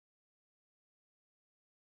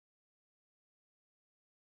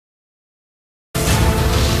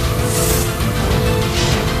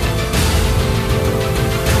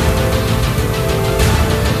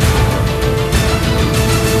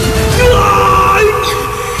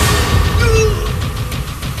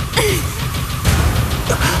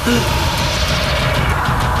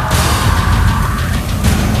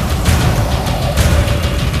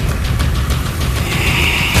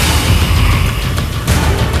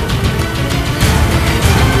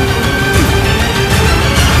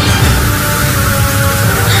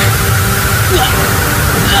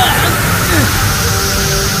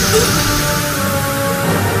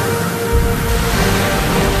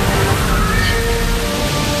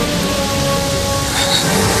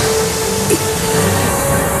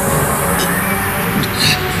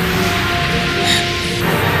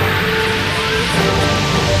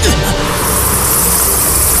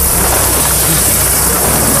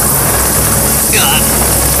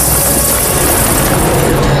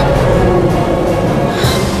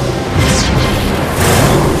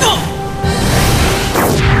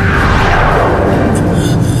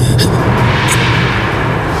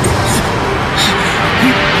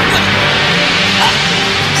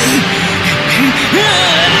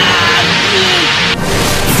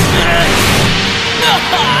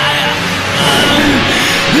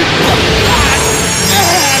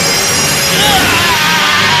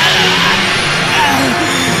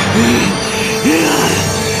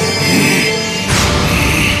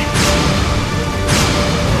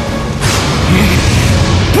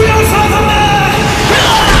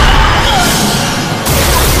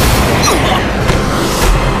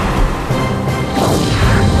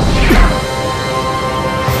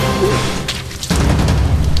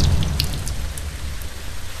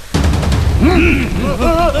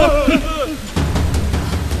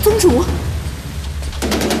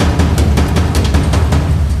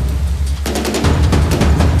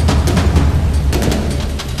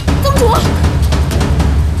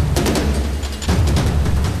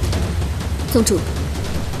宗主，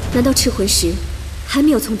难道赤魂石还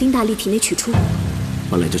没有从丁大力体内取出？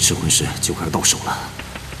本来这赤魂石就快要到手了，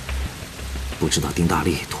不知道丁大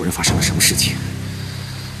力突然发生了什么事情。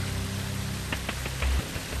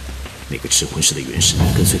那个赤魂石的元神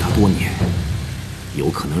跟随他多年，有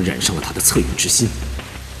可能染上了他的恻隐之心，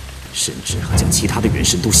甚至还将其他的元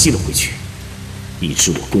神都吸了回去，以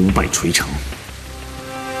致我功败垂成。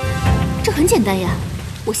这很简单呀，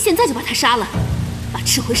我现在就把他杀了，把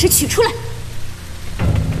赤魂石取出来。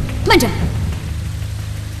慢着，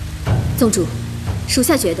宗主，属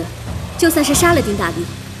下觉得，就算是杀了丁大力，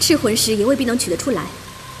赤魂石也未必能取得出来，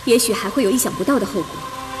也许还会有意想不到的后果。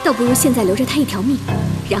倒不如现在留着他一条命，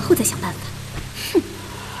然后再想办法。哼，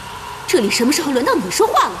这里什么时候轮到你说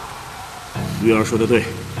话了？玉儿说的对，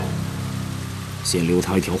先留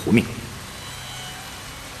他一条活命。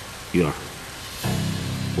玉儿，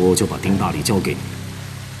我就把丁大力交给你，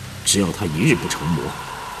只要他一日不成魔，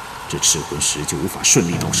这赤魂石就无法顺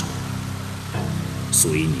利到手。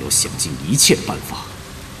所以你要想尽一切办法，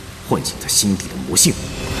唤醒他心底的魔性。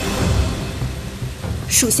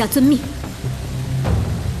属下遵命。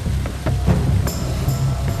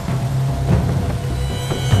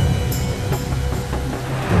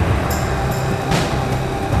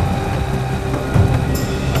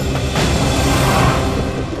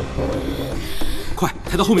快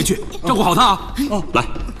抬到后面去，照顾好他啊！哦，来，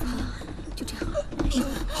就这样。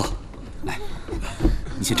好，来，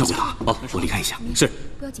你先照顾他。哦，我离开一下。是。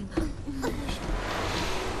不要紧吧？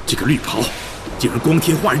这个绿袍竟然光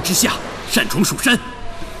天化日之下擅闯蜀山，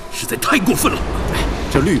实在太过分了！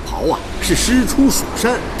这绿袍啊，是师出蜀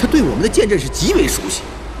山，他对我们的剑阵是极为熟悉。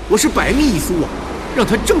我是百密一疏啊，让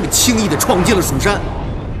他这么轻易地闯进了蜀山。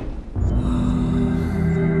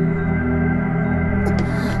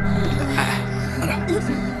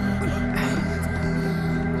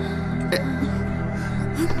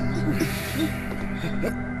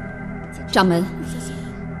掌门，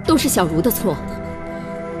都是小茹的错，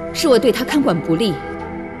是我对她看管不力，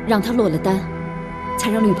让她落了单，才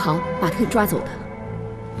让绿袍把她给抓走的。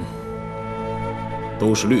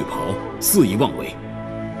都是绿袍肆意妄为，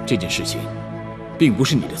这件事情并不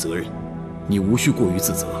是你的责任，你无需过于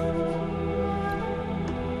自责。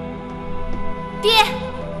爹，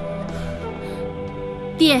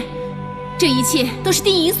爹，这一切都是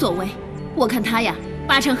丁颖所为。我看他呀，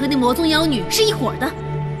八成和那魔宗妖女是一伙的。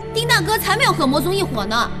丁大哥才没有和魔宗一伙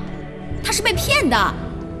呢，他是被骗的。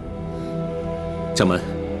掌门，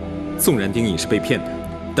纵然丁颖是被骗的，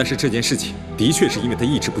但是这件事情的确是因为他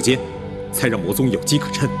意志不坚，才让魔宗有机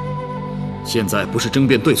可乘。现在不是争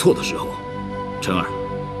辩对错的时候，晨儿，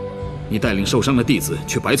你带领受伤的弟子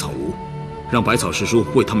去百草屋，让百草师叔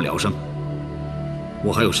为他们疗伤。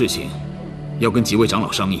我还有事情要跟几位长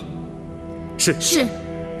老商议。是。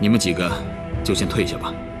你们几个就先退下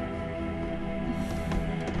吧。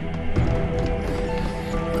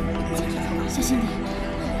小心点。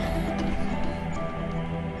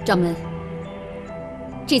掌门，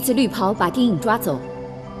这次绿袍把丁颖抓走，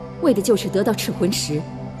为的就是得到赤魂石。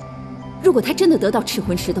如果他真的得到赤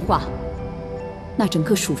魂石的话，那整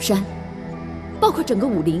个蜀山，包括整个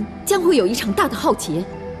武林，将会有一场大的浩劫。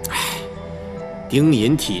丁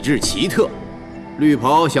隐体质奇特，绿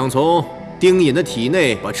袍想从丁隐的体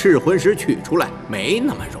内把赤魂石取出来，没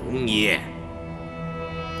那么容易。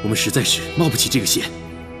我们实在是冒不起这个险，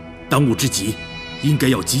当务之急，应该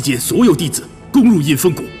要集结所有弟子，攻入阴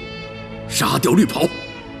风谷，杀掉绿袍，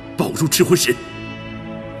保住赤魂石。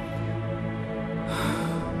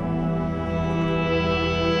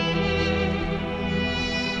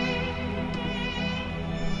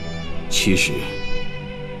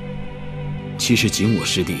其实景我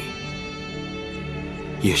师弟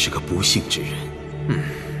也是个不幸之人。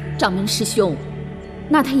掌门师兄，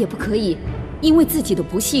那他也不可以因为自己的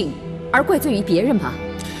不幸而怪罪于别人吧？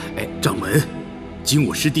掌门，景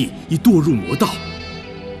我师弟已堕入魔道，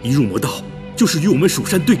一入魔道就是与我们蜀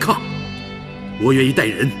山对抗。我愿意带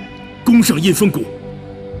人攻上阴风谷，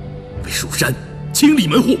为蜀山清理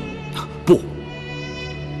门户。不，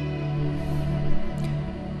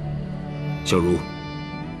小茹，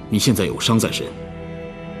你现在有伤在身，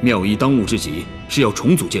妙医当务之急是要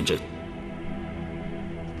重组剑阵。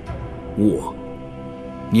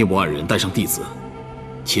你我二人带上弟子，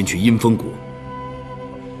前去阴风谷，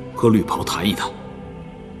和绿袍谈一谈。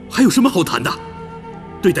还有什么好谈的？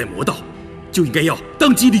对待魔道，就应该要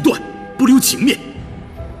当机立断，不留情面。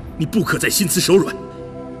你不可再心慈手软，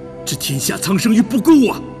置天下苍生于不顾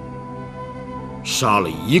啊！杀了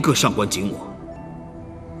一个上官景我，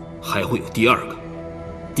还会有第二个、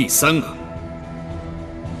第三个。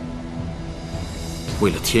为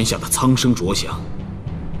了天下的苍生着想，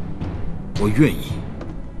我愿意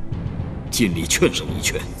尽力劝上一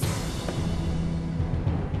劝。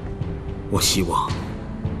我希望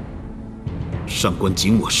上官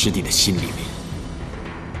景我师弟的心里面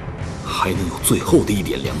还能有最后的一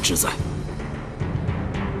点良知在。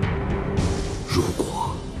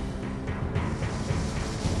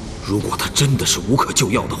如果他真的是无可救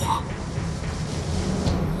药的话，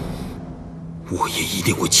我也一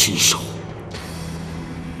定会亲手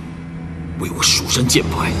为我蜀山剑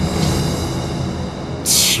派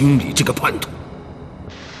清理这个叛徒。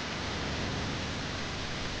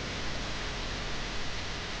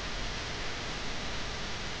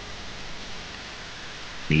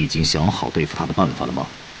你已经想好对付他的办法了吗？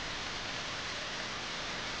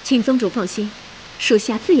请宗主放心，属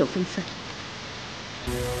下自有分寸。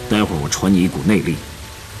待会儿我传你一股内力，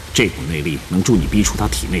这股内力能助你逼出他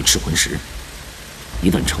体内赤魂石。一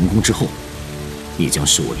旦成功之后，你将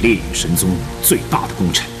是我烈影神宗最大的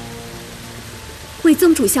功臣。为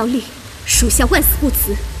宗主效力，属下万死不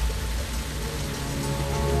辞。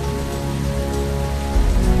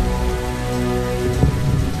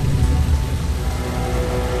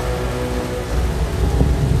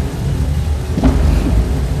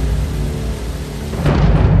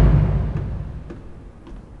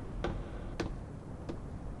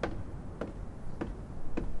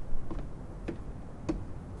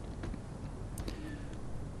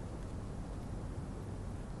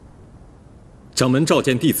掌门召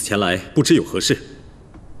见弟子前来，不知有何事？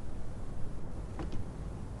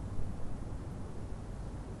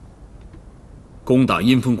攻打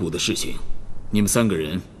阴风谷的事情，你们3个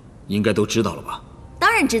人应该都知道了吧？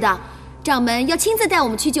当然知道，掌门要亲自带我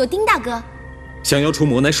们去救丁大哥。降妖除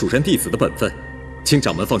魔乃蜀山弟子的本分，请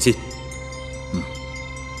掌门放心。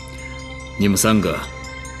你们3个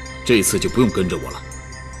这次就不用跟着我了。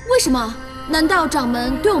为什么？难道掌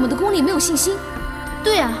门对我们的功力没有信心？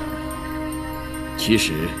对啊。其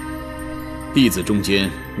实，弟子中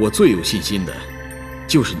间我最有信心的，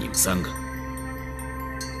就是你们3个。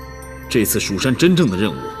这次蜀山真正的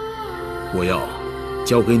任务，我要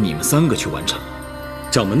交给你们3个去完成。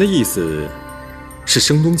掌门的意思是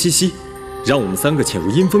声东击西，让我们3个潜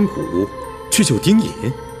入阴风谷去救丁隐。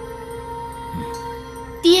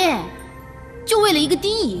爹，就为了一个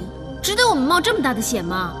丁隐，值得我们冒这么大的险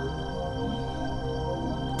吗？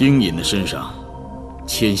丁隐的身上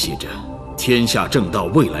牵系着天下正道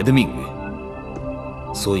未来的命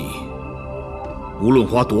运，所以无论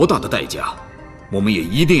花多大的代价，我们也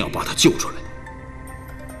一定要把他救出来。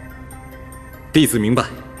弟子明白，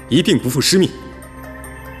一定不负师命。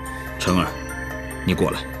成儿，你过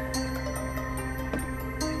来。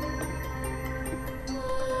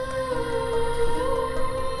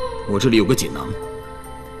我这里有个锦囊，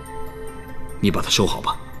你把它收好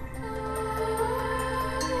吧。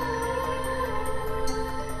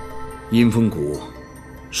阴风谷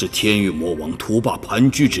是天域魔王图霸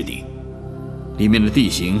盘踞之地，里面的地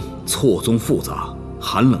形错综复杂，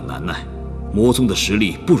寒冷难耐，魔宗的实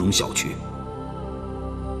力不容小觑。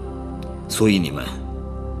所以你们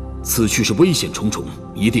此去是危险重重，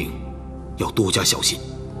一定要多加小心。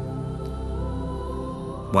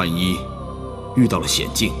万一遇到了险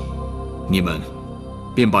境，你们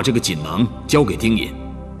便把这个锦囊交给丁隐，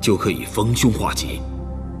就可以逢凶化吉。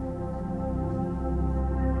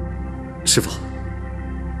师父，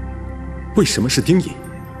为什么是丁隐？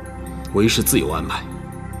为师自有安排，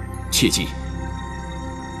切记，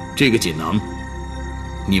这个锦囊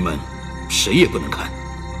你们谁也不能看，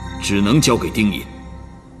只能交给丁隐。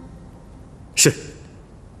是，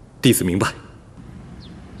弟子明白。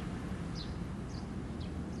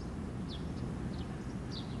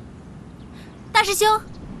大师兄，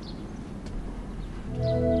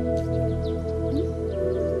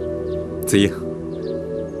子英，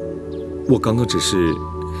我刚刚只是……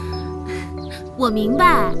我明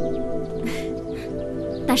白。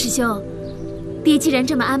大师兄，爹既然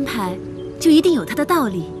这么安排，就一定有他的道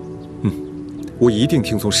理。我一定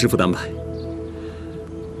听从师父的安排。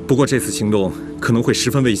不过这次行动可能会十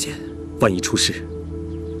分危险，万一出事，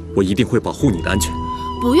我一定会保护你的安全。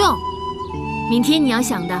不用，明天你要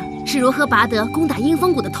想的是如何拔得攻打阴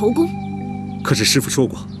风谷的头功。可是师父说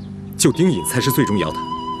过，救丁隐才是最重要的。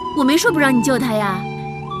我没说不让你救他呀，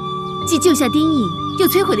既救下丁隐，又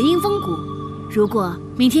摧毁了阴风谷。如果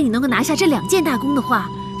明天你能够拿下这2件大功的话，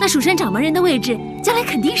那蜀山掌门人的位置将来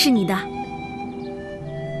肯定是你的。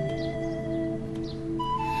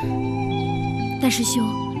大师兄，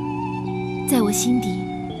在我心底，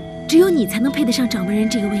只有你才能配得上掌门人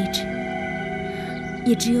这个位置，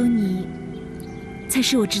也只有你，才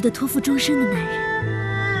是我值得托付终生的男人。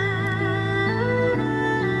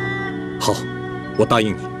好，我答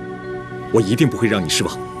应你，我一定不会让你失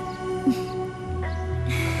望。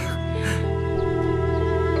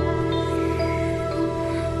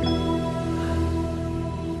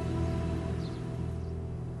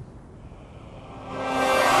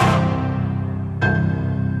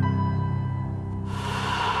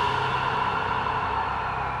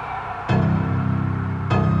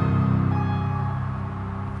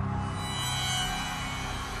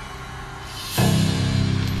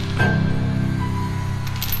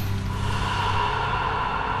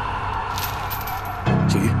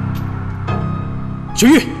小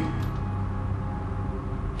玉，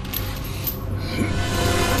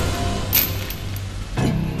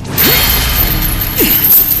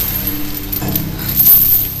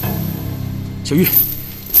小玉，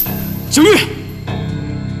小玉！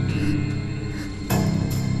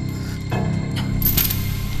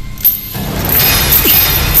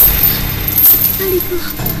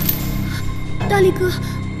大力哥，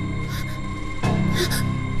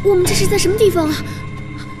我们这是在什么地方啊？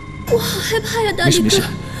我好害怕呀，大力哥。没事，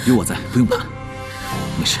有我在，不用怕。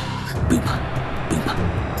没事，不用怕，不用怕，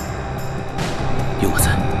有我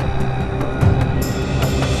在。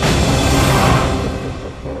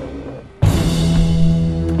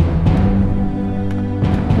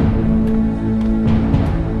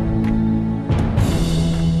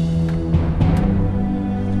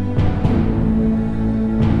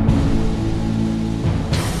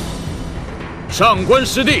上官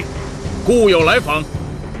师弟，故有来访，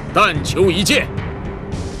但求一见。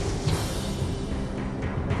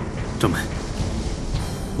掌门，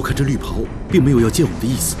我看这绿袍并没有要见我们的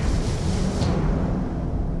意思。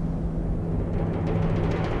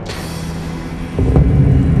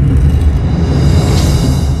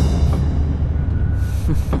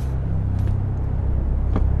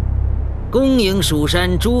恭迎蜀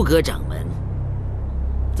山诸葛掌门，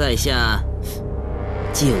在下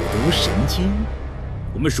久读神经。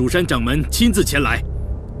我们蜀山掌门亲自前来，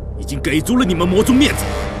已经给足了你们魔宗面子，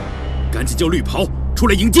赶紧叫绿袍出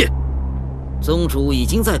来迎见。宗主已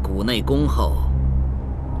经在谷内恭候，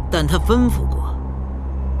但他吩咐过，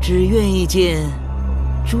只愿意见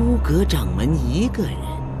诸葛掌门一个人。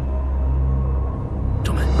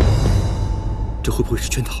掌门，这会不会是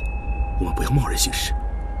圈套？我们不要贸然行事。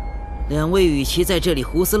两位与其在这里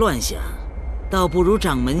胡思乱想，倒不如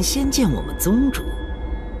掌门先见我们宗主，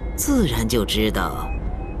自然就知道。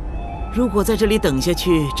如果在这里等下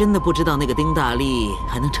去，真的不知道那个丁大力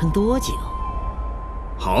还能撑多久。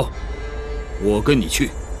好，我跟你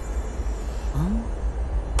去。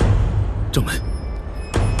掌门，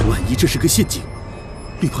万一这是个陷阱，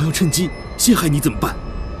绿袍要趁机陷害你怎么办？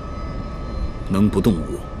能不动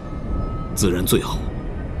武，自然最好。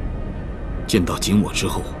见到景我之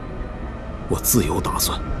后，我自有打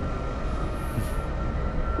算。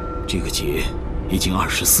这个结已经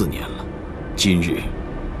24年了，今日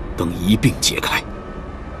等一并解开。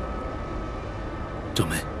掌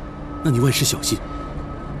门，那你万事小心，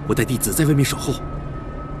我带弟子在外面守候。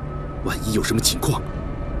万一有什么情况，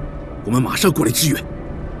我们马上过来支援。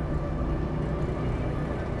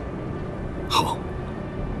好，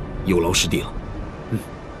有劳师弟了。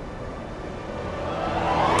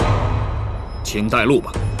请带路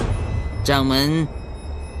吧。掌门，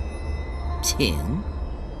请。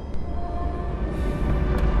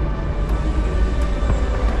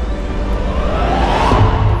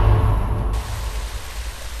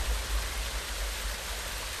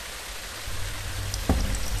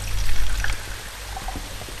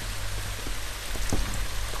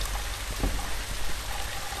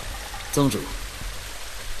宗主，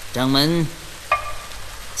掌门，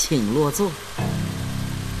请落座。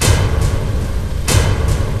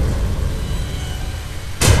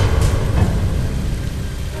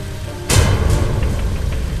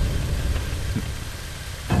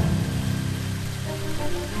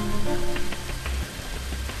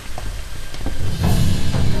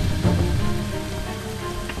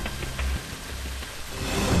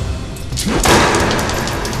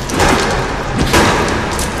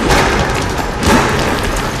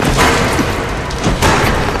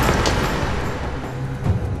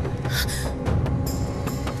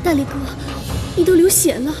大力哥，你都流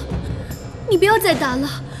血了，你不要再打了。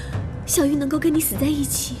小玉能够跟你死在一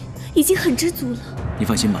起，已经很知足了。你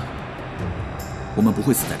放心吧，我们不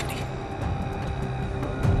会死在这里。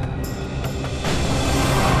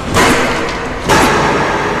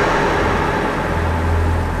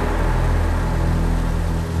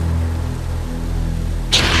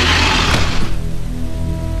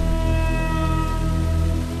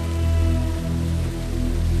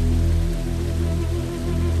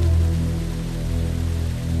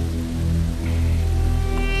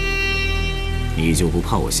你就不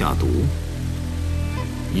怕我下毒？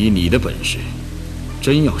以你的本事，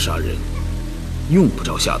真要杀人，用不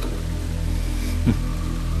着下毒。哼，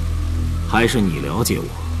还是你了解我。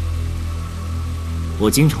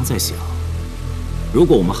我经常在想，如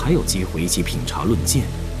果我们还有机会一起品茶论剑，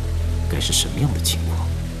该是什么样的情况？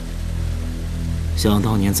想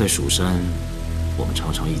当年在蜀山，我们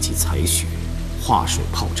常常一起采雪、画水、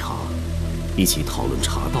泡茶，一起讨论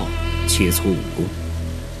茶道、切磋武功。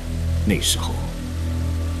那时候，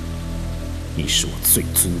你是我最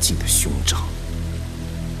尊敬的兄长。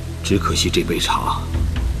只可惜这杯茶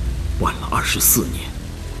晚了24年。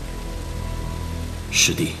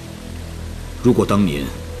师弟，如果当年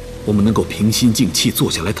我们能够平心静气坐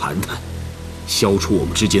下来谈谈，消除我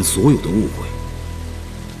们之间所有的误会，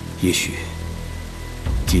也许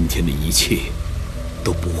今天的一切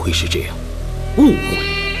都不会是这样。误会？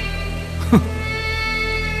哼！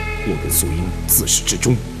我跟素英自始至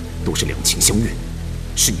终都是两情相悦，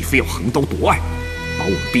是你非要横刀夺爱，把我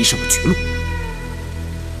们逼上了绝路。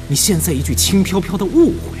你现在一句轻飘飘的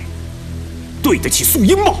误会，对得起素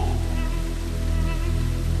英吗？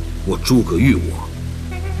我诸葛玉我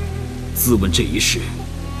自问这一世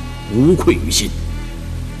无愧于心，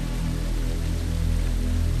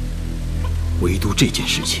唯独这件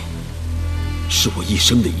事情是我一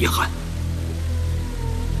生的遗憾。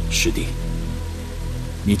师弟，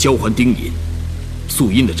你交还丁隐、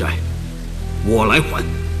素英的债，我来还。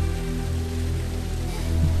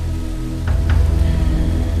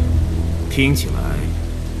听起来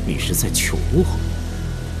你是在求我。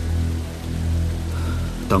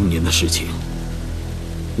当年的事情，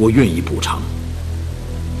我愿意补偿，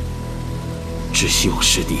只希望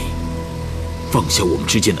师弟放下我们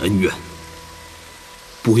之间的恩怨，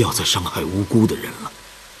不要再伤害无辜的人了。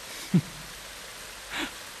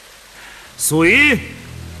素英，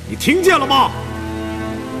你听见了吗？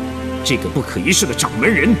这个不可一世的掌门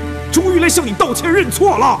人终于来向你道歉认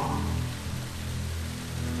错了，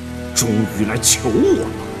终于来求我了。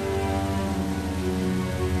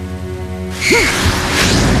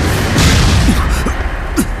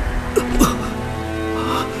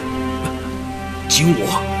请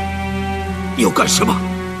我，你要干什么？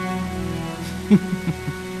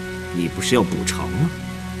你不是要补偿吗？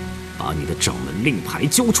把你的掌门令牌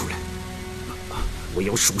交出来！我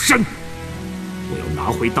要蜀山，我要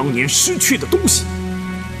拿回当年失去的东西。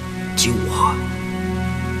今我，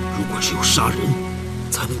如果只有杀人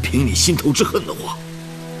才能平你心头之恨的话，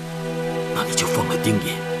那你就放了丁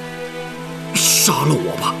隐，杀了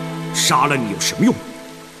我吧。杀了你有什么用？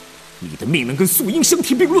你的命能跟素英相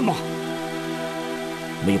提并论吗？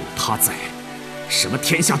没有他在，什么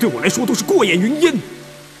天下对我来说都是过眼云烟。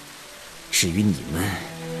至于你们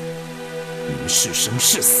是生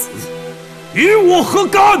是死，与我何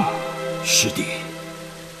干？师弟，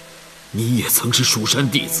你也曾是蜀山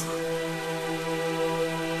弟子，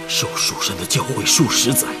受蜀山的教诲数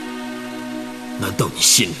十载，难道你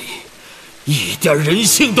心里一点人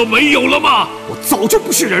性都没有了吗？我早就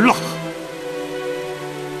不是人了，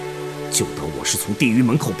就当我是从地狱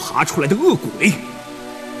门口爬出来的恶鬼。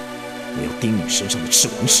我要丁隐身上的赤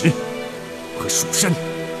魂石和蜀山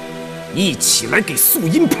一起来给素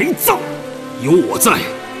英陪葬。有我在，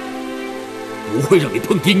不会让你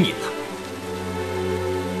碰丁隐的。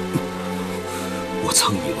我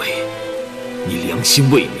曾以为你良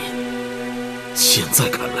心未泯，现在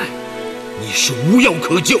看来你是无药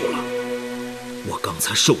可救了。我刚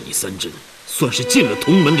才受你3针，算是尽了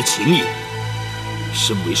同门的情谊。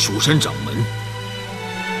身为蜀山掌门，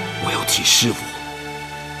我要替师父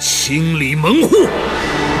清理门户。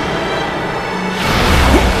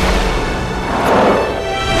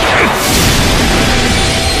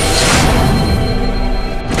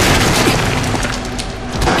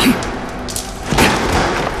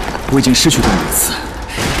我已经失去过你1次，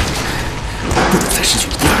不能再失去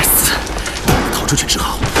你第2次。等我逃出去之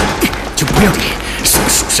后，就不要理什么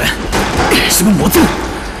蜀山，什么魔宗，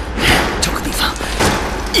找个地方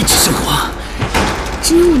一起生活。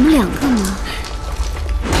只有我们2个吗？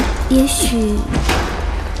也许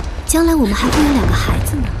将来我们还会有2个孩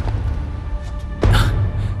子呢。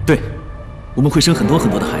对，我们会生很多很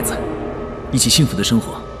多的孩子，一起幸福的生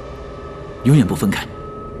活，永远不分开。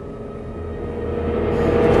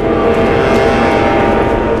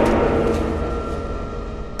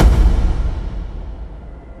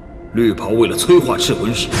绿袍为了催化赤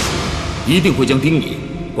魂石，一定会将丁隐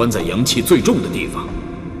关在阳气最重的地方。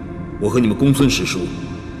我和你们公孙师叔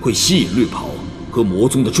会吸引绿袍和魔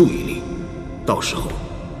宗的注意力，到时候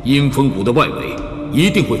阴风谷的外围一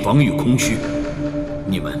定会防御空虚，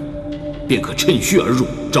你们便可趁虚而入，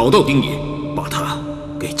找到丁隐，把他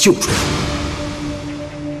给救出来。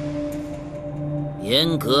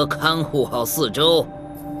严格看护好4周，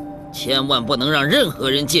千万不能让任何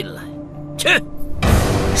人进来。去。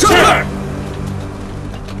是。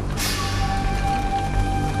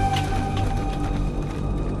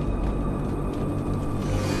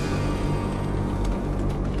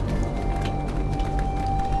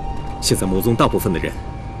现在魔宗大部分的人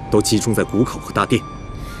都集中在谷口和大殿。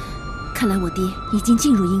看来我爹已经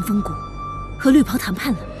进入阴风谷，和绿袍谈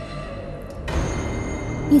判了。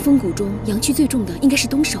阴风谷中阳气最重的应该是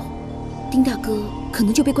东首，丁大哥可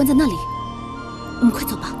能就被关在那里。我们快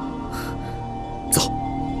走吧。走。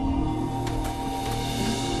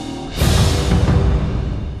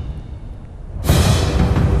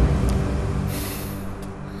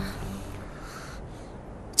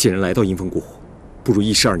既然来到阴风谷，不如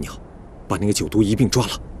一石二鸟，把那个九毒一并抓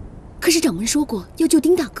了。可是掌门说过，要救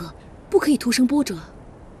丁大哥，不可以徒生波折。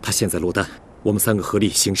他现在落单，我们3个合力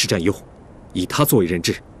行事占优，以他作为人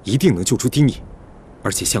质，一定能救出丁隐。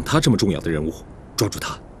而且像他这么重要的人物，抓住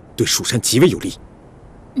他，对蜀山极为有利。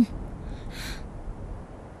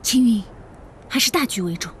青云，还是大局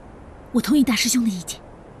为重。我同意大师兄的意见。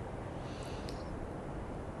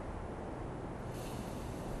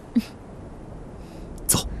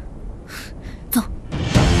走。走。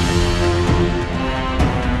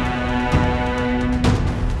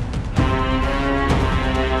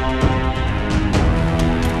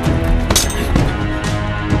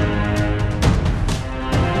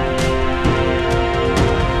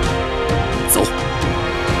走。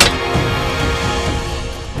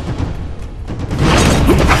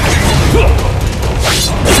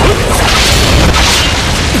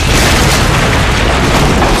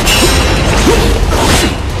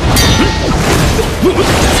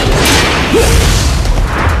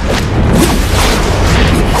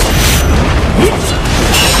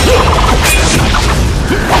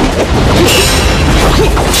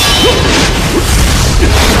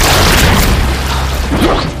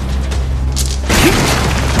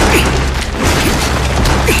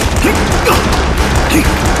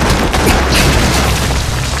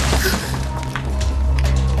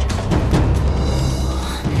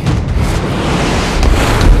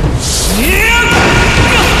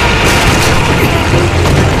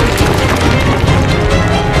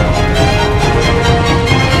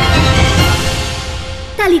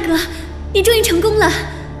大力哥，你终于成功了。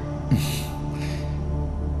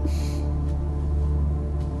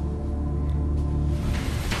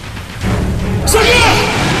小玉！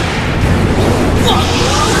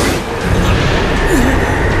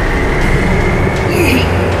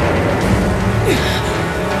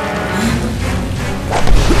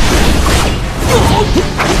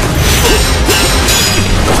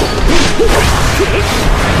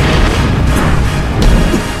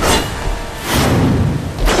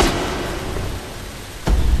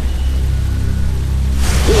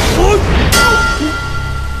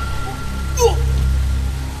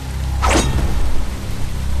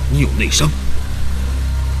你有内伤，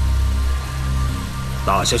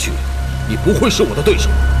打下去，你不会是我的对手。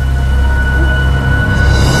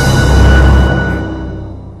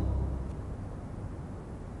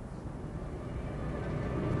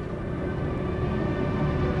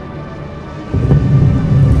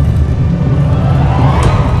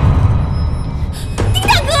丁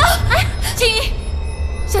大哥，哎，青云，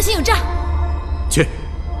小心有诈！去，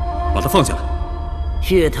把他放下来。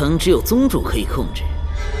血藤只有宗主可以控制，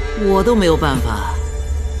我都没有办法。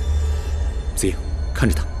子英，看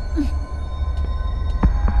着他。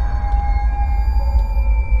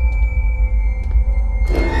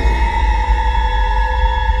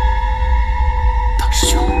大师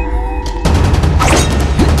兄，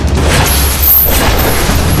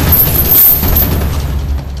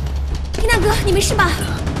丁大哥，你没事吧？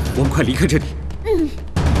我们快离开这里。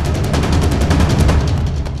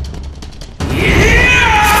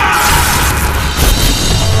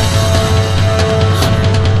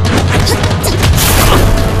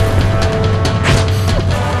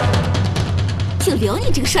就留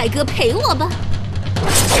你这个帅哥陪我吧。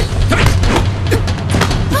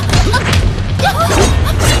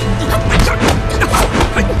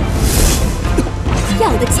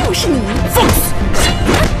要的就是你！放肆！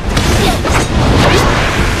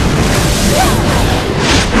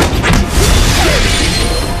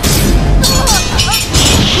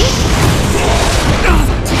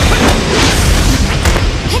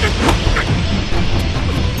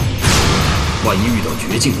万一遇到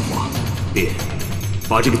绝境的话，便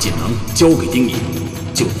把这个锦囊交给丁隐，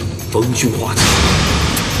就能逢凶化吉。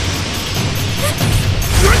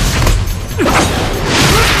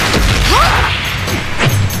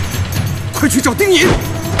快去找丁隐！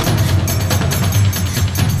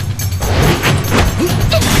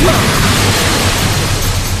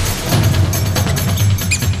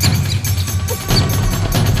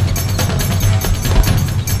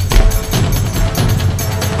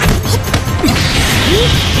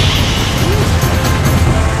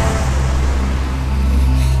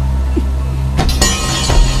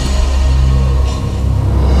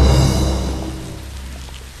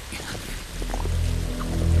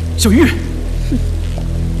小玉，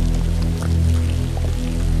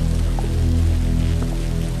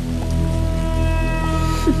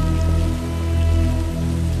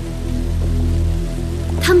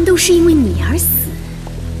他们都是因为你而死，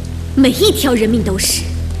每一条人命都是。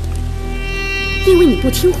因为你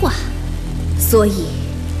不听话，所以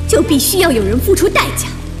就必须要有人付出代价。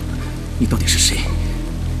你到底是谁？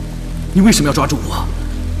你为什么要抓住我？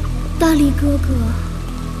大力哥哥，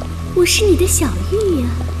我是你的小玉呀。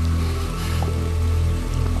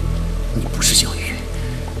你不是小玉，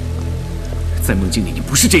在梦境里你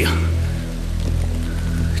不是这样。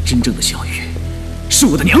真正的小玉是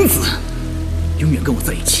我的娘子，永远跟我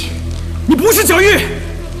在一起。你不是小玉。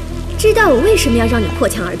知道我为什么要让你破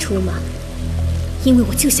墙而出吗？因为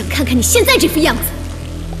我就想看看你现在这副样子。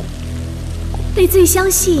被最相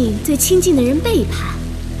信、最亲近的人背叛，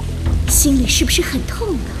心里是不是很痛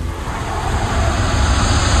呢？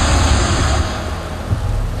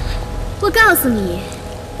我告诉你，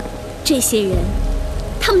这些人，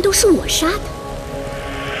他们都是我杀的，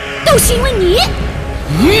都是因为你。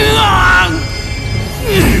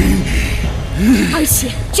而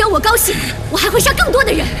且，只要我高兴，我还会杀更多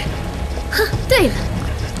的人。哼，对了，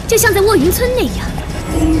就像在卧云村那样，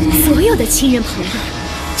所有的亲人朋友。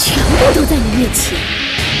全部都在你面前，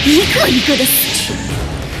一个一个的死去。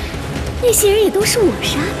那些人也都是我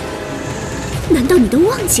杀的，难道你都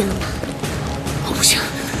忘记了吗？我不想，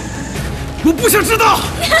我不想知道。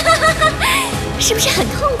是不是很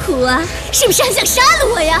痛苦啊？是不是很想杀了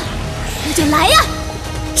我呀？那就来呀！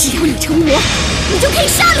只要你成魔，你就可以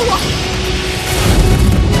杀了我。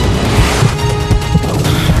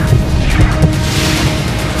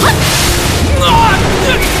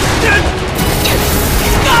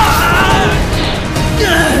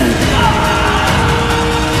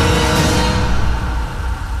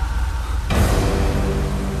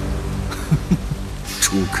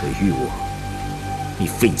初可遇我，你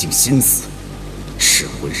费尽心思，噬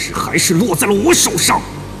魂石还是落在了我手上。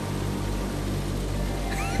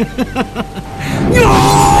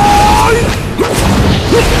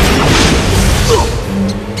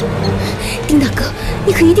丁大哥，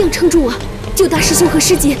你可一定要撑住啊！救大师兄和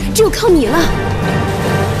师姐，只有靠你了。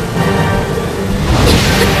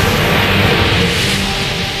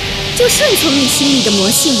就顺从你心里的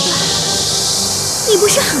魔性吧，你不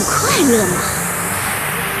是很快乐吗？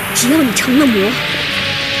只要你成了魔，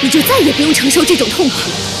你就再也不用承受这种痛苦，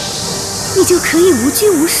你就可以无拘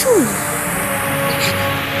无束了。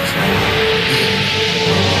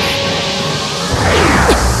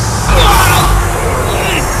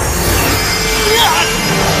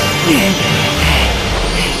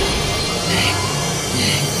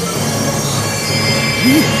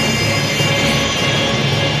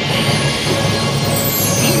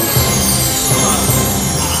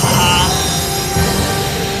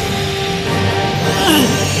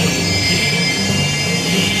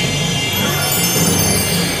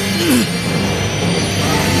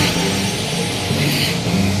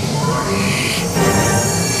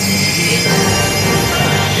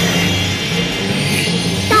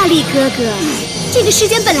哥哥，这个世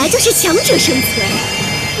间本来就是强者生存，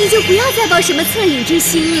你就不要再抱什么恻隐之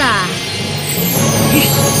心了。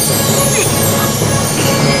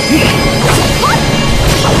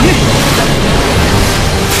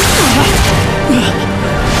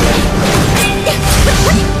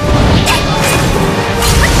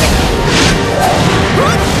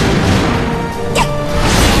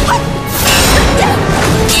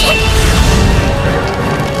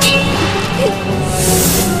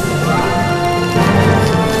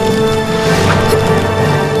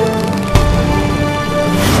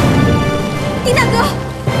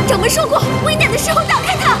说过，危难的时候打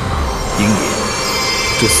开它。丁爷，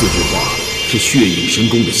这4句话是血影神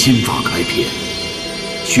功的心法开篇。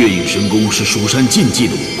血影神功是蜀山禁忌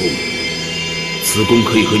的武功，此功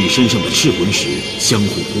可以和你身上的赤魂石相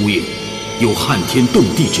互呼应，有撼天动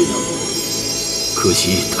地之能。可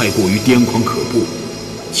惜太过于癫狂可怖，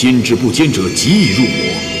心智不坚者极易入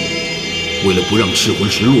魔。为了不让赤魂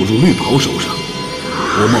石落入绿袍手上，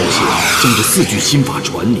我冒险将这4句心法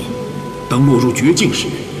传你，当落入绝境时，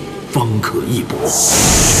方可一搏。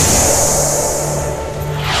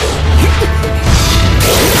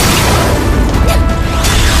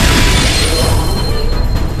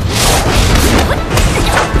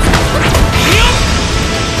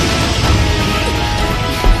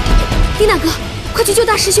丁大哥，快去救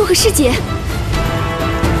大师兄和师姐！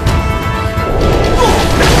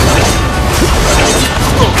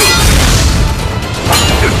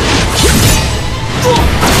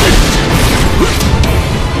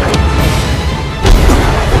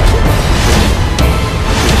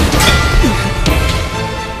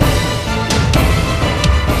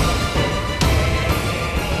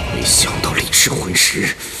没想到离赤魂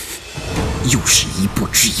石又是一步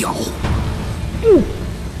之遥。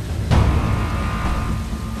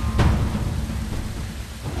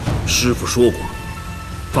师父说过，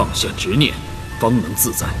放下执念，方能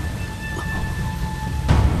自在。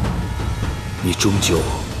你终究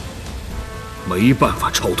没办法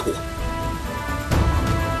超脱。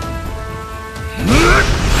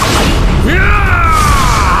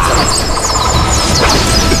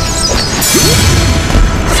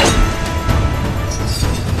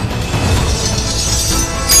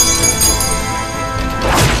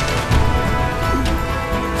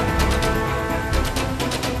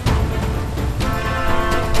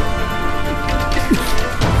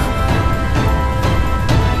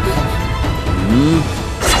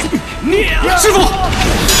师傅！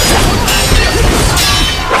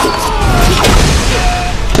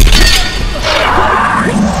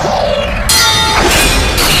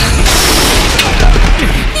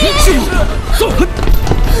师傅，走！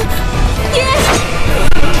爹！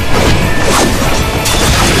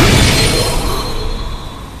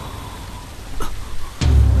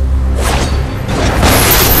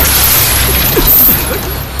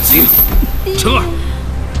行，成儿。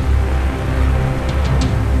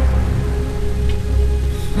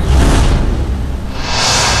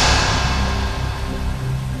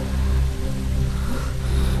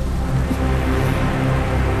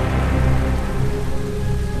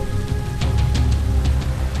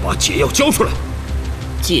把解药交出来！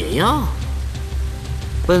解药？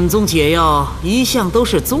本宗解药一向都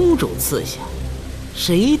是宗主赐下，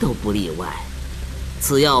谁都不例外。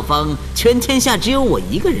此药方全天下只有我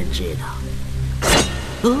一个人知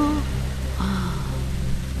道。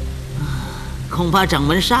恐怕掌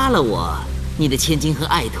门杀了我，你的千金和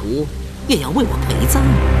爱徒也要为我陪葬。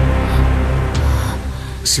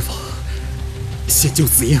师傅，先救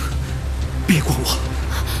子英，别管我。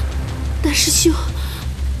大师兄。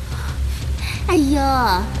哎呦，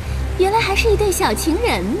原来还是一对小情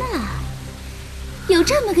人呢！有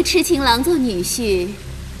这么个痴情郎做女婿，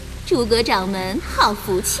诸葛掌门好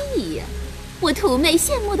福气呀！我徒妹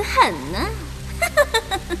羡慕得很呢。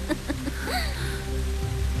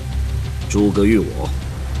诸葛与我，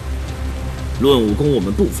论武功我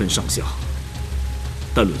们不分上下，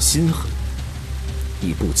但论心狠，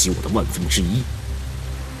你不及我的1/1000。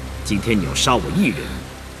今天你要杀我一人，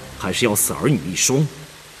还是要死儿女一双？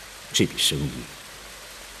这笔生意，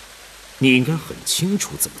你应该很清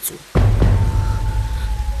楚怎么做。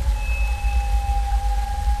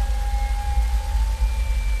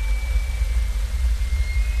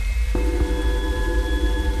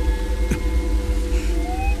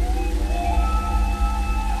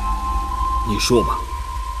你说吧，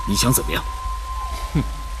你想怎么样？哼，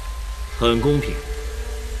很公平，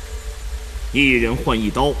一人换1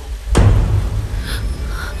刀，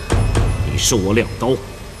你受我2刀。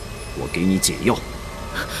我给你解药。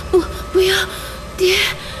不要，爹！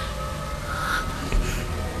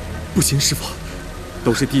不行，师傅，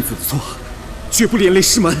都是弟子的错，绝不连累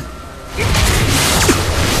师门。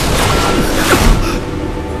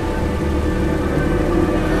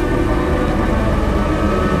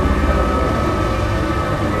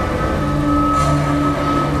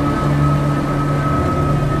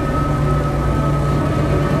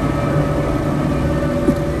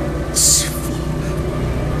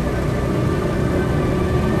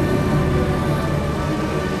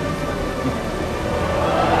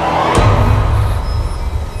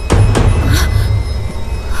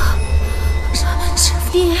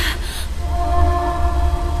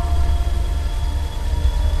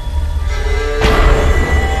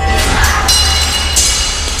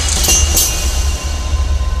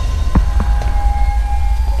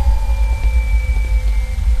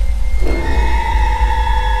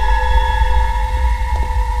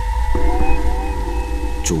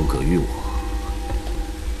诸葛与我，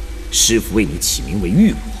师父为你起名为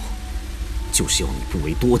玉我，就是要你不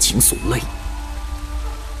为多情所累。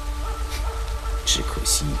只可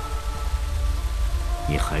惜，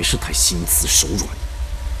你还是太心慈手软。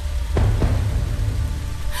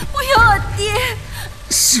不要啊，爹！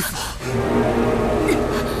师父。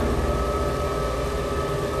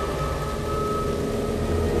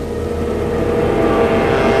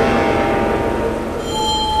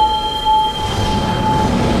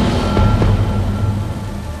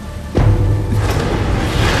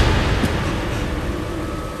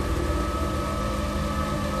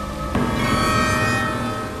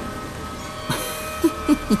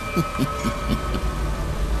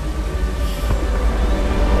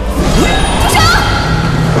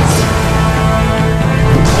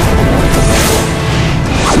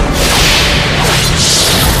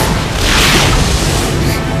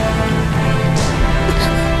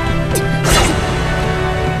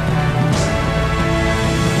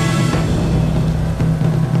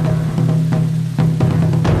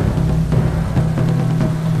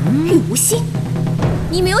无心，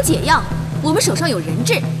你们有解药，我们手上有人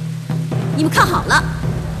质，你们看好了，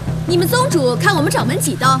你们宗主砍我们掌门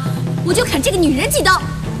几刀，我就砍这个女人几刀，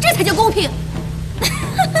这才叫公平。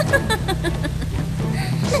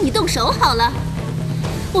那你动手好了。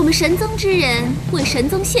我们神宗之人为神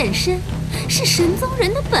宗献身，是神宗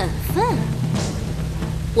人的本分。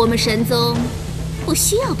我们神宗不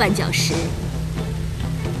需要绊脚石，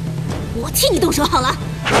我替你动手好了。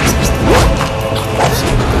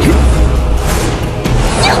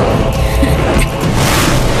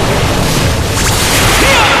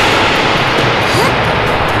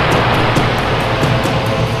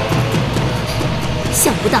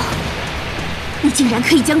想不到，你竟然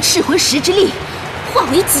可以将赤魂石之力化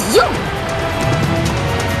为己用。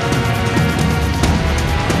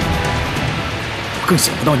更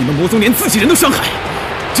想不到你们魔宗连自己人都伤害，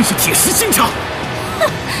真是铁石心肠。哼，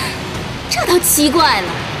这倒奇怪了，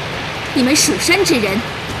你们蜀山之人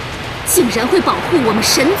竟然会保护我们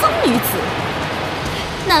神宗女子，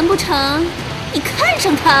难不成你看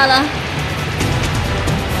上她了？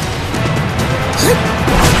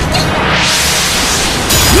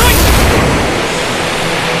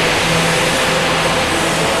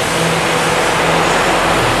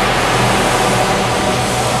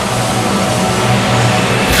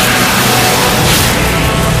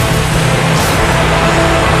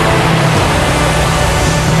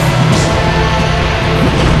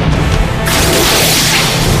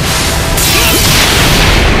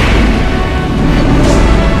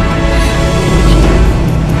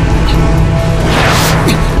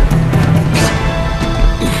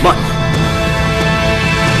慢！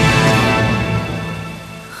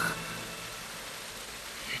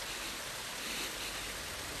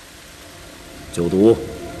九毒，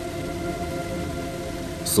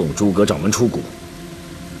送诸葛掌门出谷，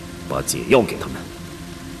把解药给他们。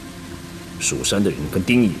蜀山的人跟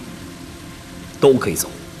丁义都可以走。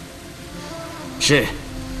是。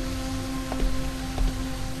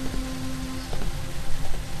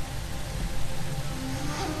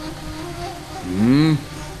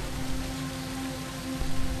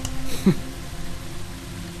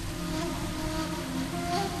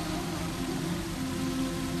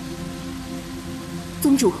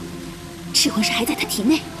宗主，赤魂石还在他体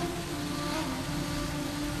内。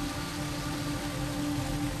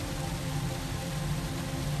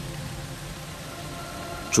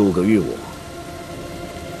诸葛玉我，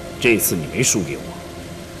这次你没输给我，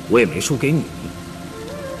我也没输给你，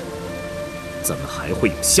咱们还会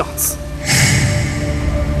有下次。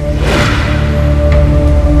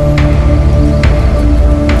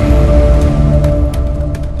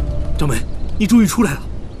掌门，你终于出来了，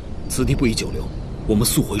此地不宜久留，我们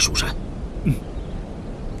速回蜀山。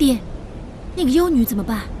爹，那个幽女怎么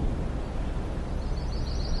办？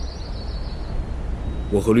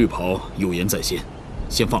我和绿袍有言在先，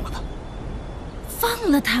先放了她。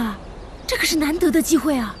放了她？这可是难得的机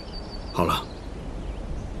会啊！好了，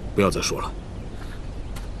不要再说了。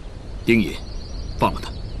丁隐，放了她。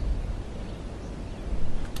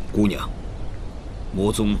姑娘，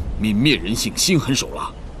魔宗泯灭人性，心狠手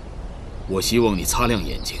辣。我希望你擦亮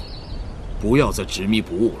眼睛，不要再执迷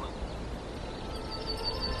不悟了。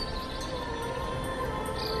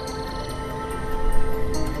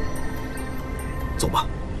走吧。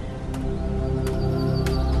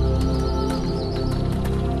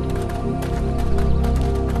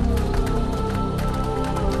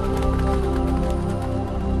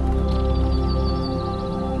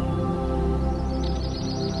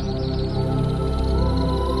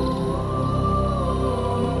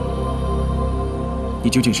你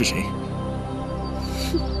究竟是谁？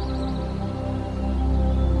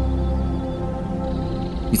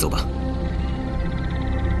你走吧。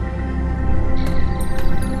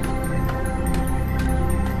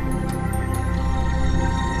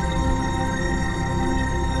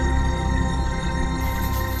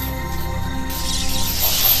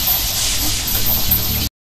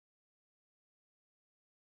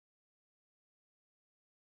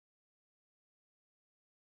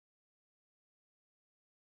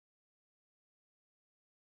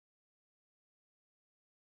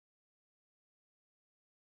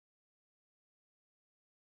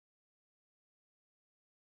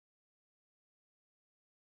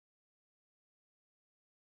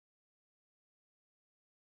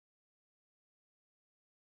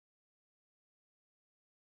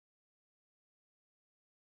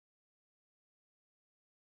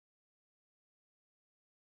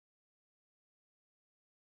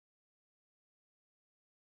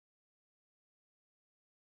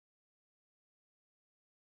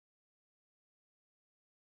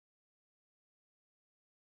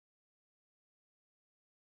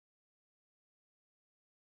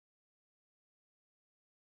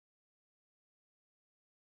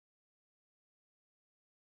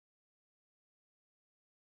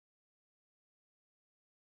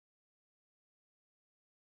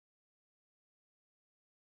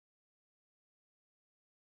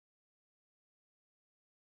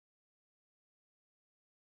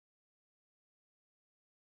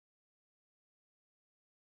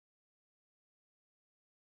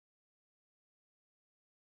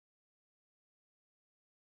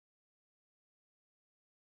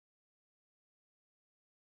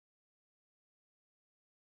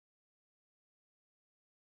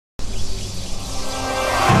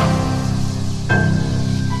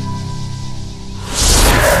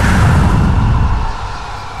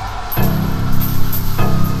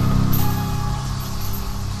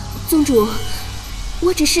主，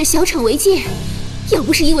我只是小惩为戒，要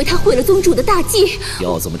不是因为他毁了宗主的大计，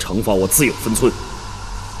要怎么惩罚我自有分寸，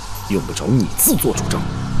用不着你自作主张。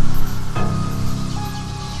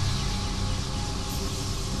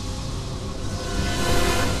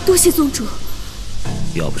多谢宗主。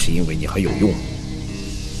要不是因为你还有用，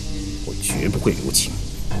我绝不会留情。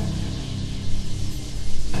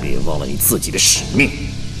别忘了你自己的使命。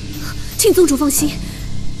请宗主放心，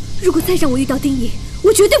如果再让我遇到丁隐，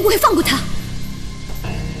我绝对不会放过他。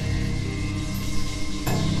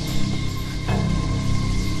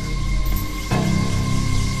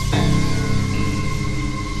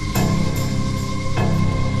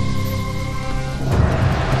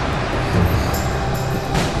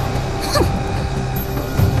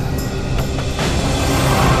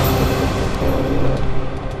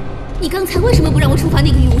你刚才为什么不让我处罚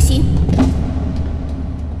那个玉无心？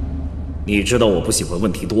你知道我不喜欢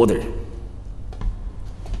问题多的人。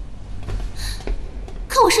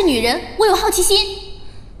可我是女人，我有好奇心。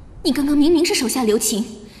你刚刚明明是手下留情，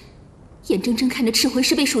眼睁睁看着赤魂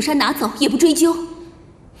石被蜀山拿走也不追究。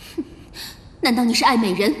哼，难道你是爱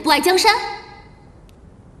美人不爱江山？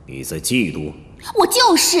你在嫉妒？我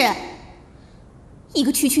就是一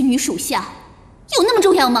个区区女属下，有那么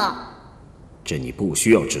重要吗？这你不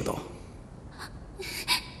需要知道。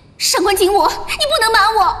上官景我，你不能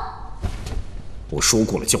瞒我！我说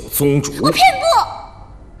过了，叫我宗主。我偏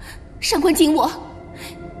不！上官景我，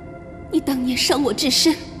你当年伤我至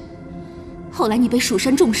深，后来你被蜀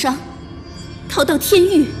山重伤，逃到天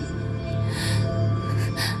域。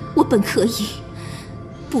我本可以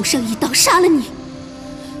补上一刀杀了你，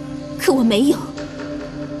可我没有，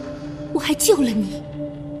我还救了你。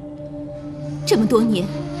这么多年，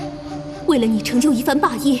为了你成就一番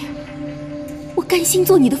霸业，我甘心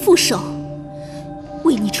做你的副手，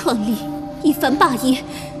为你创立一番霸业，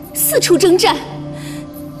四处征战，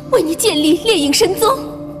为你建立烈影神宗。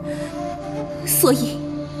所以，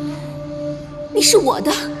你是我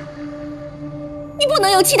的，你不能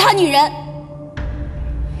有其他女人。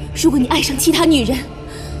如果你爱上其他女人，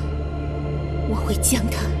我会将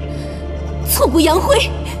她挫骨扬灰，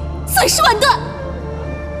碎尸万段。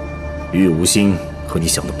玉无心和你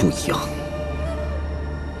想的不一样。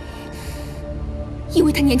因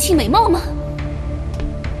为她年轻美貌吗？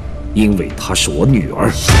因为她是我女儿。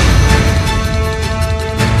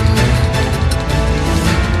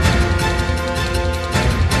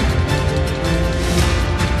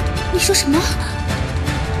你说什么？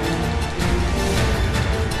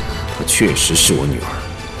她确实是我女儿。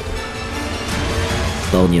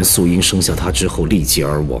当年素英生下她之后立即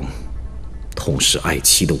而亡，痛失爱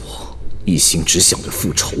妻的我，一心只想着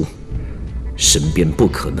复仇，身边不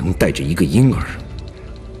可能带着一个婴儿。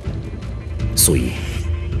所以，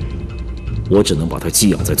我只能把他寄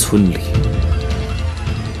养在村里。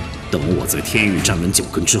等我在天域站稳脚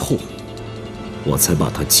跟之后，我才把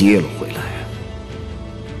他接了回来。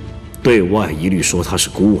对外一律说他是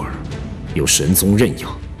孤儿，有神宗认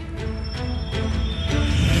养。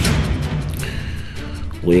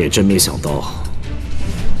我也真没想到，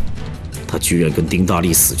他居然跟丁大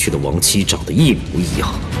力死去的亡妻长得一模一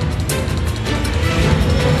样。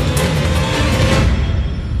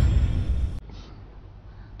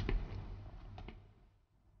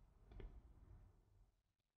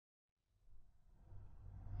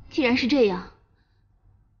既然是这样，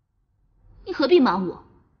你何必瞒我？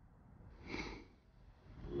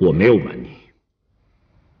我没有瞒你，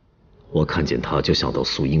我看见他就想到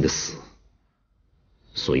素英的死，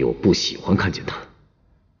所以我不喜欢看见他，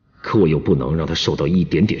可我又不能让他受到一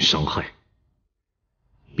点点伤害。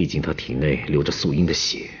毕竟他体内流着素英的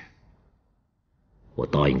血，我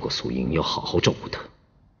答应过素英要好好照顾他。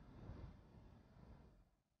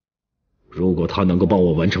如果他能够帮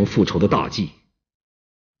我完成复仇的大计，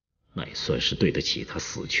那也算是对得起他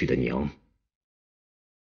死去的娘。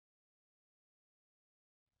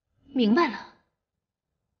明白了，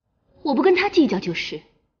我不跟他计较就是。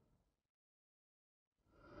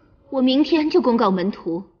我明天就公告门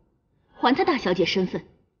徒，还他大小姐身份。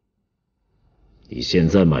你现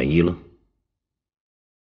在满意了？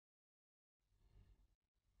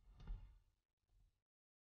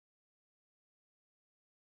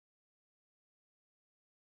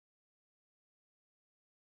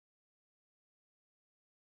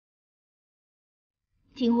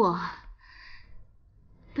景我，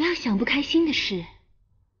不要想不开心的事。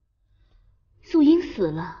素英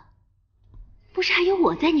死了，不是还有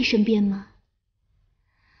我在你身边吗？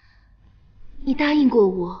你答应过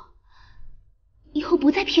我，以后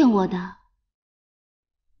不再骗我的。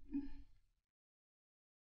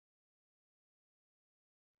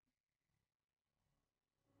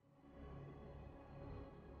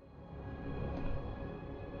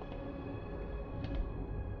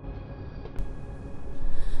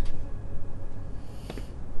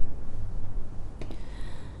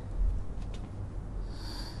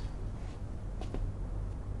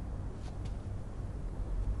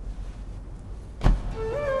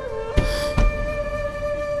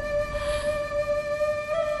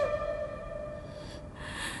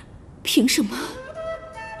凭什么？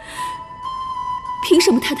凭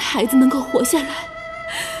什么他的孩子能够活下来？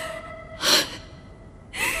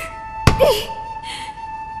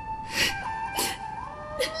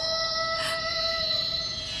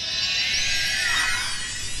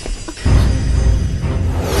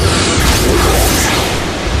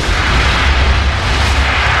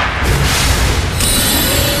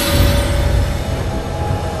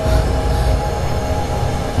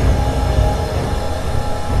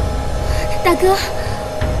大哥，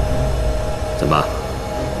怎么，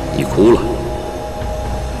你哭了？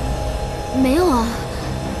没有啊。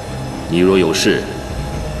你若有事，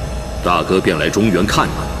大哥便来中原看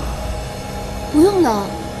看。不用了，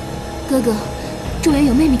哥哥，中原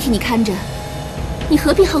有妹妹替你看着，你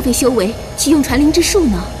何必耗费修为去用传灵之术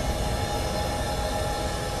呢？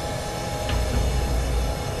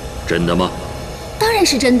真的吗？当然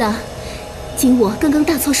是真的。今我刚刚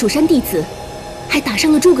大挫蜀山弟子，还打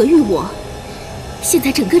伤了诸葛玉我。现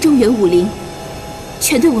在整个中原武林，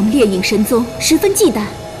全对我们烈影神宗十分忌惮。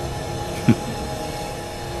哼，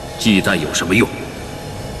忌惮有什么用？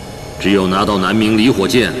只有拿到南明离火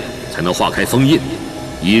剑，才能化开封印。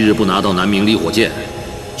一日不拿到南明离火剑，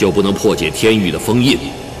就不能破解天域的封印。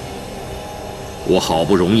我好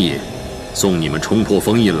不容易送你们冲破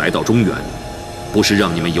封印来到中原，不是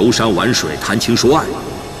让你们游山玩水、谈情说爱。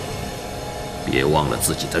别忘了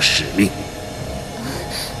自己的使命。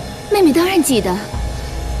妹妹当然记得，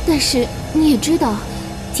但是你也知道，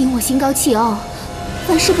今我心高气傲，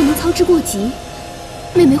凡事不能操之过急。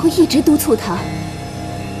妹妹会一直督促他，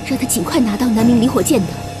让他尽快拿到南明离火剑的。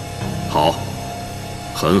好，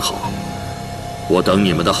很好，我等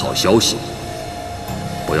你们的好消息。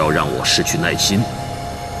不要让我失去耐心，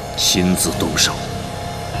亲自动手。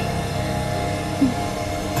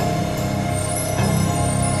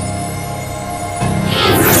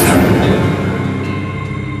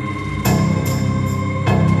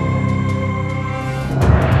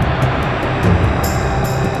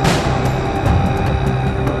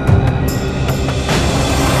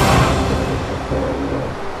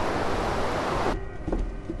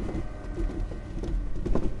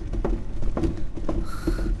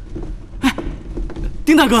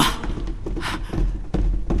丁大哥，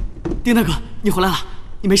丁大哥，你回来了，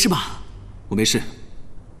你没事吧？我没事。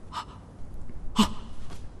啊，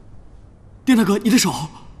丁大哥，你的手？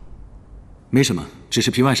没什么，只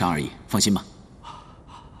是皮外伤而已，放心吧。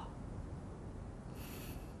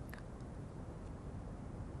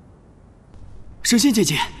神仙姐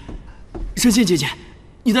姐，神仙姐姐，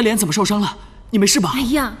你的脸怎么受伤了？你没事吧？哎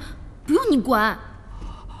呀，不用你管。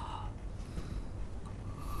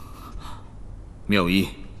妙一，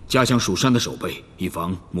加强蜀山的守备，以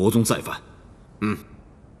防魔宗再犯。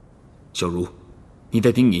小茹，你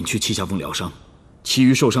带丁隐去栖霞峰疗伤，其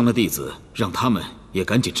余受伤的弟子让他们也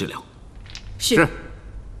赶紧治疗。是。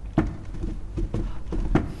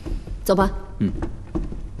走吧。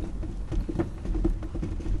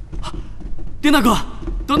丁大哥，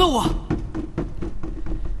等等我。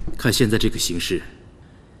看现在这个形势，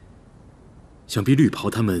想必绿袍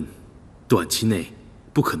他们短期内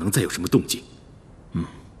不可能再有什么动静。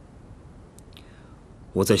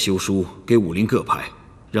我在修书给武林各派，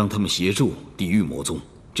让他们协助抵御魔宗，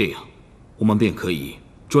这样我们便可以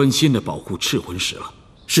专心的保护赤魂石了。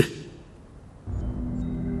是。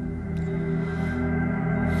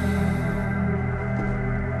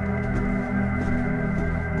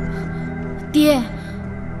爹，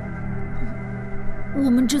我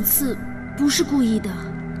们这次不是故意的。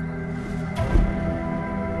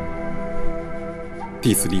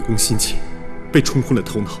弟子立功心切，被冲昏了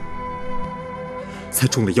头脑，才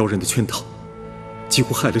中了妖人的圈套，几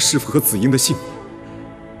乎害了师父和紫英的性命。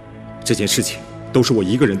这件事情都是我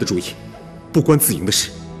一个人的主意，不关紫英的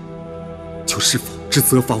事。求师父只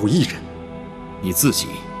责罚我一人。你自己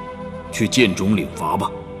去剑冢领罚吧。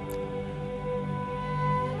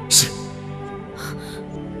是。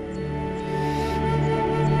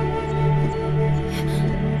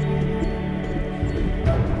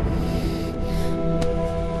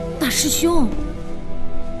大师兄，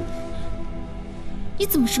你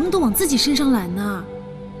怎么什么都往自己身上揽呢？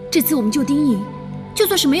这次我们救丁隐，就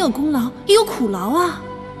算是没有功劳，也有苦劳啊！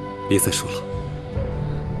别再说了。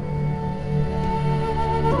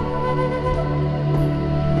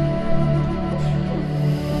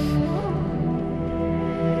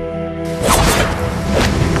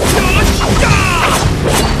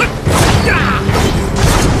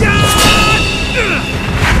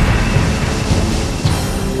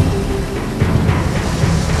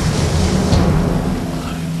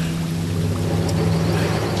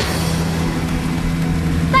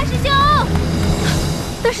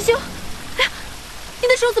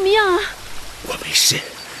手怎么样啊？我没事。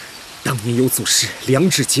当年有祖师两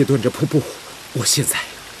指截断着瀑布，我现在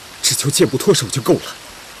只求剑不脱手就够了。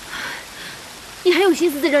你还有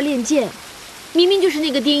心思在这儿练剑？明明就是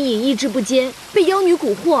那个丁隐意志不坚，被妖女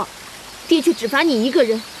蛊惑，爹却只罚你一个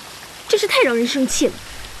人，真是太让人生气了。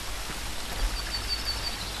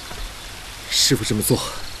师傅这么做，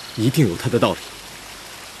一定有他的道理。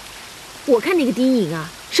我看那个丁隐啊，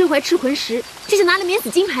身怀赤魂石，就像拿了免死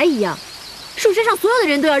金牌一样，蜀山上所有的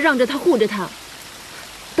人都要让着他，护着他。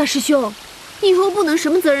大师兄，你以后不能什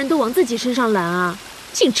么责任都往自己身上揽啊，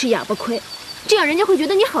净吃哑巴亏，这样人家会觉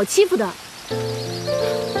得你好欺负的。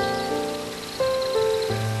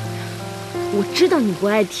我知道你不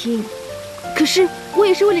爱听，可是我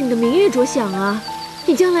也是为了你的名誉着想啊，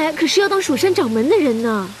你将来可是要当蜀山掌门的人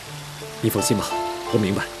呢。你放心吧，我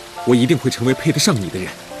明白，我一定会成为配得上你的人。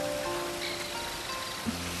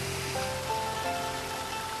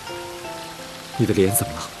你的脸怎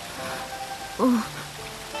么了？哦，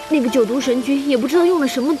那个九毒神君也不知道用了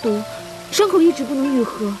什么毒，伤口一直不能愈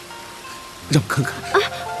合。让我看看。啊！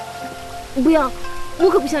不要，我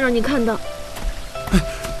可不想让你看到。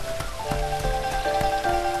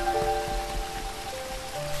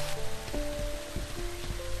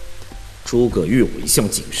诸葛亮我一向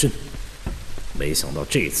谨慎，没想到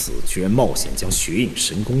这次居然冒险将血影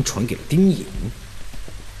神功传给了丁隐。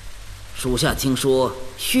属下听说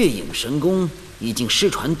血影神功已经失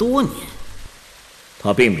传多年。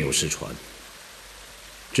他并没有失传，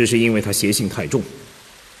只是因为他邪性太重，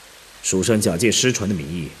蜀山假借失传的名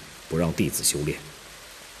义不让弟子修炼。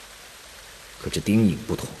可这丁隐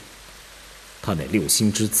不同，他乃六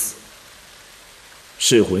星之子，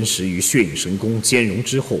噬魂石与血影神功兼容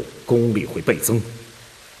之后，功力会倍增。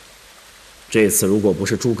这次如果不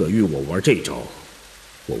是诸葛玉我玩这招，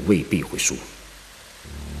我未必会输。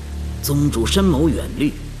宗主深谋远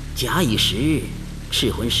虑，假以时日，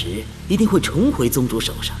噬魂石一定会重回宗主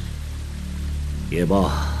手上。也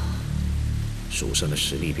罢，蜀山的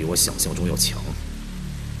实力比我想象中要强，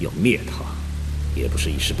要灭他，也不是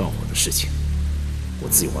一时半会儿的事情，我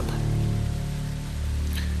自有安排。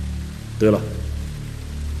对了，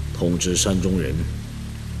通知山中人，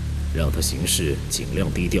让他行事尽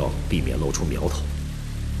量低调，避免露出苗头。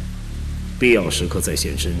必要时刻再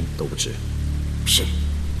现身都不迟。是。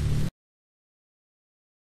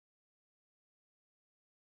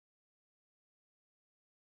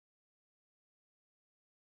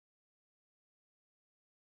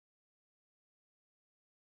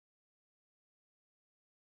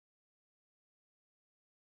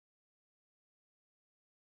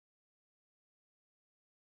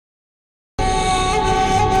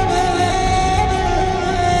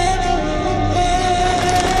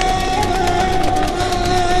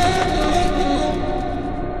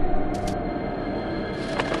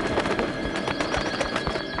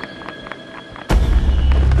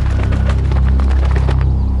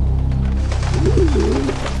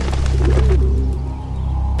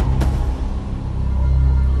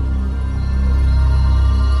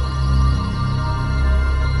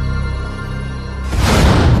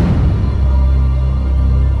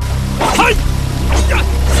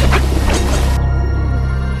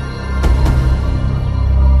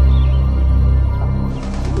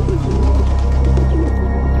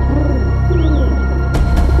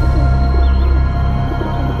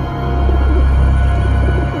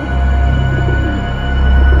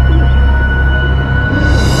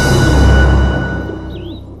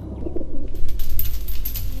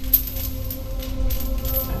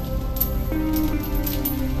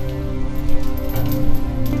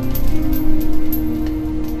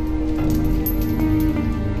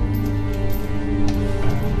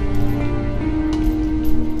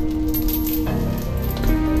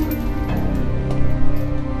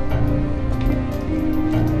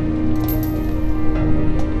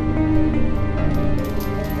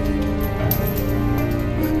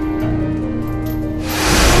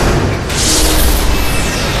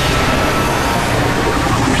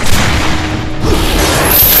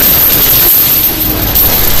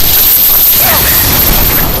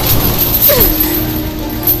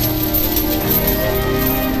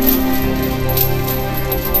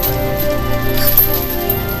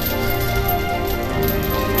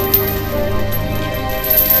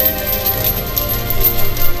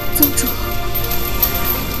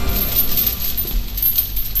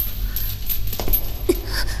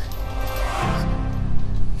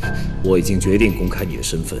我已经决定公开你的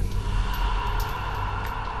身份，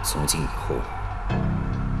从今以后，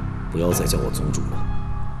不要再叫我宗主了。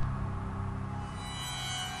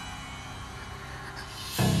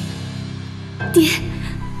爹，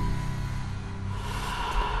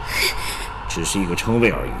只是一个称谓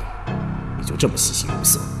而已，你就这么喜形于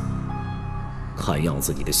色？看样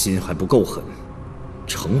子你的心还不够狠，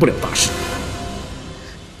成不了大事。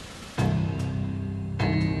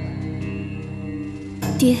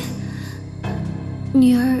爹，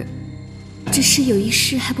女儿只是有一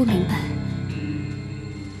事还不明白。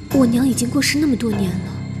我娘已经过世那么多年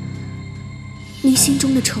了，您心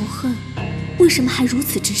中的仇恨为什么还如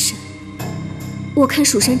此之深？我看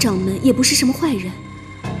蜀山掌门也不是什么坏人，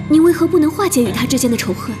您为何不能化解与他之间的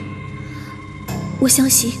仇恨？我相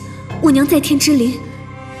信我娘在天之灵，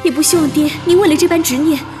也不希望爹您为了这般执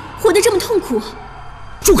念活得这么痛苦。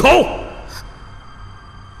住口！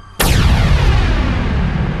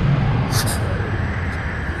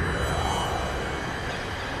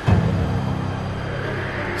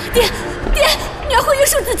爹，女儿会约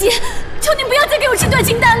束自己，求您不要再给我吃断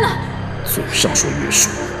情丹了。嘴上说约束，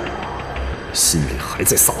心里还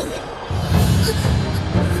在撒谎。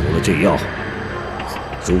服了这药，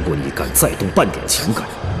如果你敢再动半点情感，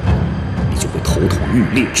你就会头痛欲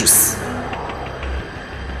裂致死。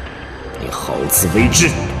你好自为之。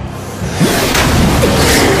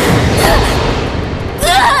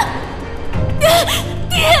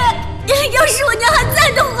爹，要是我娘还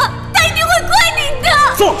在的话，她一定会怪你的。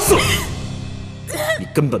放肆！你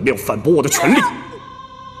根本没有反驳我的权利。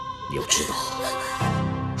你要知道，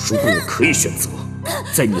如果我可以选择，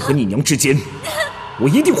在你和你娘之间，我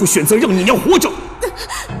一定会选择让你娘活着。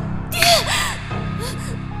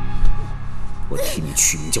我替你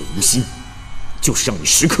取名叫无心，就是让你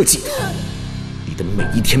时刻记得，你的每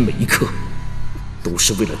一天每一刻，都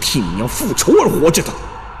是为了替你娘复仇而活着的。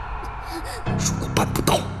如果办不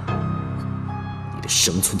到，你的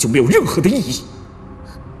生存就没有任何的意义。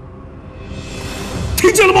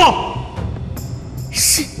听见了吗？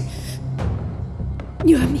是，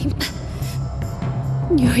女儿明白，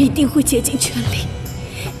女儿一定会竭尽全力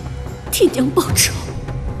替娘报仇。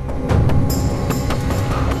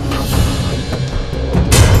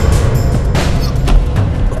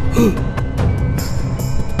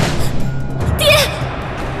爹，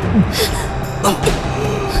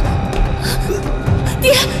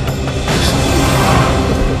爹，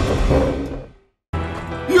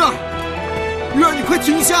玉儿，你快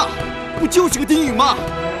停下！不就是个丁影吗？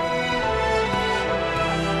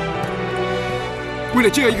为了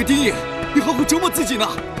这样一个丁影，你好好折磨自己呢。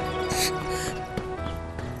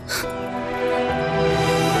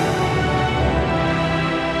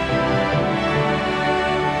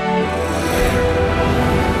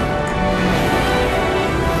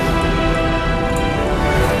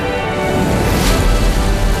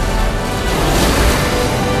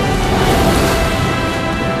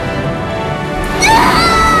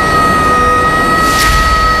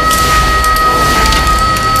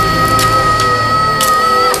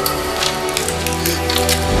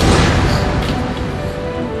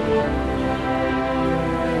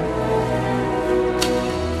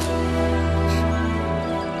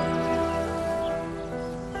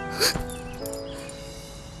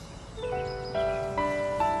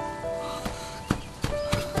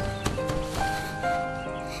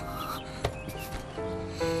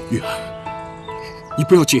玉儿，你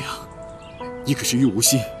不要这样，你可是玉无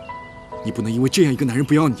心，你不能因为这样一个男人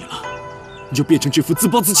不要你了，你就变成这副自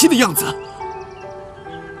暴自弃的样子。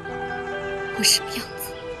我什么样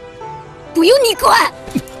子，不用你管。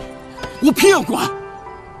我偏要管。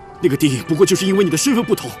那个丁影不过就是因为你的身份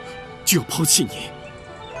不同，就要抛弃你。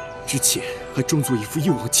之前还装作一副一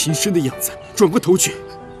往情深的样子，转过头去，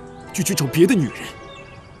就去找别的女人。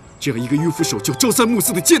这样一个迂腐守旧、朝三暮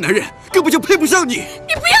四的贱男人，根本就配不上你。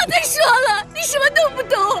你不要再说了，你什么都不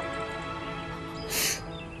懂。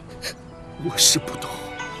我是不懂，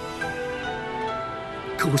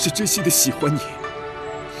可我是真心的喜欢你。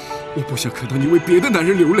我不想看到你为别的男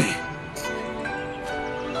人流泪。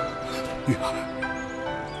玉儿，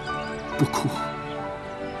不哭，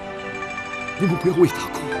我们不要为他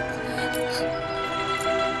哭。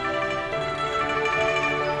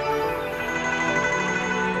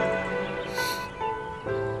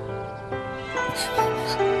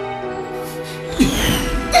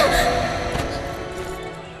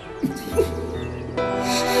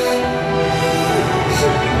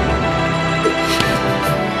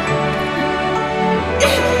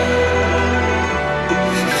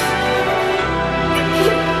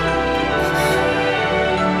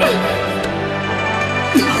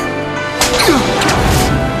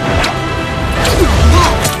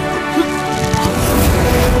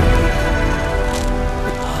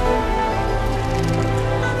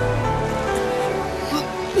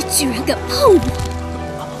居然敢碰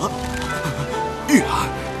我！玉儿，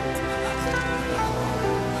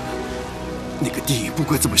那个地不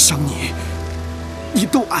管怎么伤你，你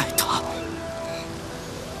都爱他，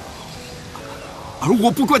而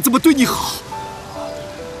我不管怎么对你好，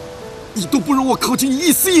你都不容我靠近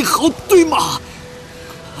一丝一毫，对吗？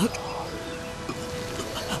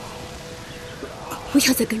不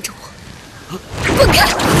要再跟着我，滚开！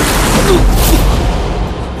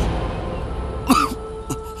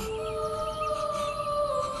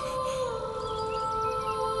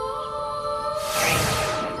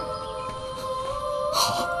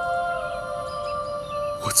好，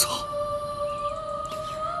我走，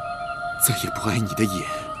再也不碍你的眼。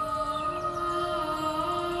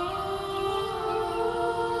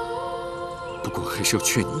不过还是要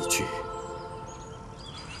劝你一句。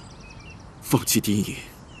放弃丁隐，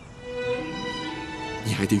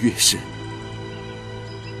你爱得越深，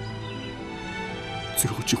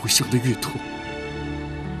最后只会伤得越痛。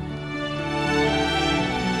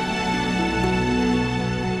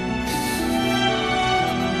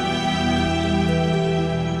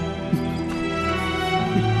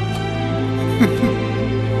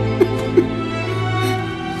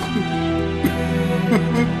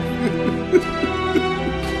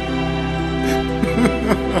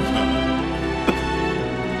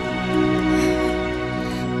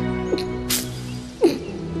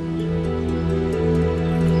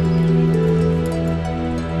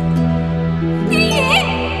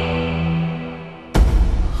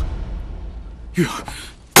玉儿，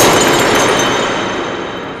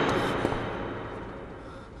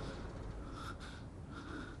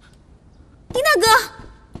丁大哥，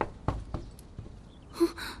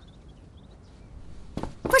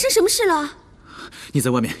发生什么事了？你在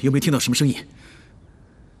外面有没有听到什么声音？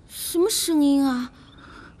什么声音啊？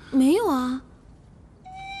没有啊。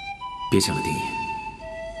别想了，丁隐，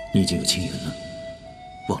你已经有青云了，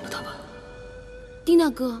忘了他吧。丁大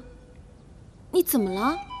哥，你怎么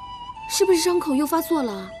了？是不是伤口又发作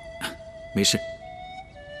了？没事。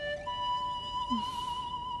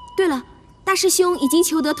对了，大师兄已经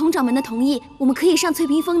求得佟掌门的同意，我们可以上翠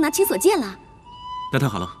屏峰拿青锁剑了。那太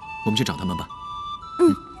好了，我们去找他们吧。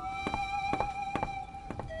嗯。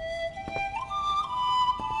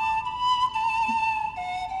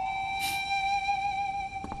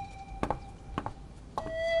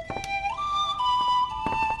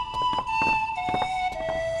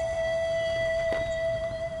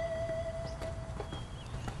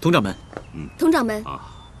佟掌门，佟掌门啊，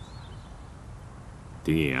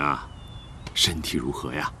丁隐啊，身体如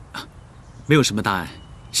何呀？没有什么大碍，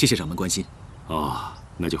谢谢掌门关心。哦，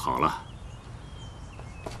那就好了。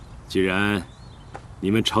既然你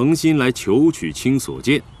们诚心来求取青锁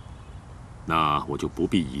剑，那我就不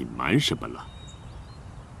必隐瞒什么了。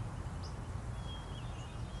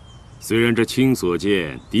虽然这青锁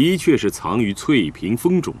剑的确是藏于翠屏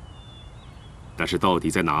峰中，但是到底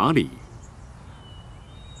在哪里？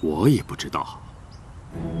我也不知道。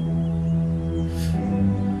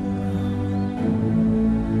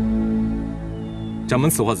掌门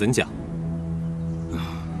此话怎讲？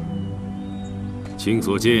青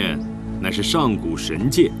锁剑乃是上古神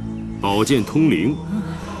剑，宝剑通灵。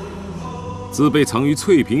自被藏于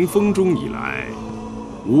翠屏峰中以来，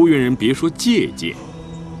无缘人别说借剑，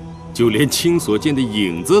就连青锁剑的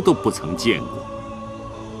影子都不曾见过。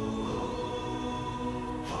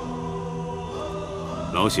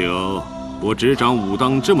老朽，我执掌武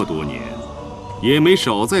当这么多年，也没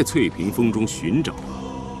少在翠屏峰中寻找，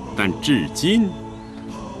但至今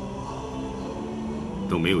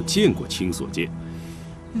都没有见过青锁剑。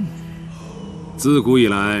自古以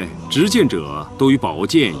来，执剑者都与宝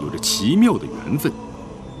剑有着奇妙的缘分。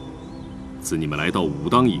自你们来到武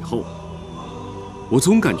当以后，我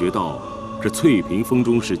总感觉到这翠屏峰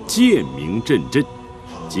中是剑鸣阵阵，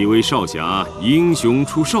几位少侠英雄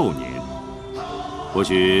出少年。或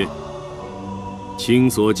许青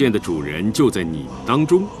锁剑的主人就在你们当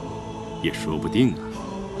中，也说不定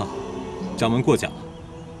啊。掌门过奖了，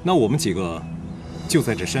那我们几个就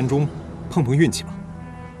在这山中碰碰运气吧。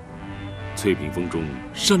翠屏峰中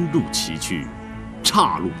山路崎岖，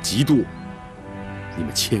岔路极多，你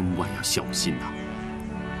们千万要小心呐。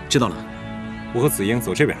知道了，我和紫英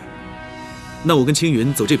走这边，那我跟青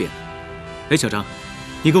云走这边。哎，小张，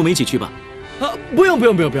你跟我们一起去吧。不用，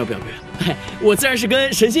我自然是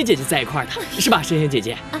跟神仙姐姐在一块儿的，是吧，神仙姐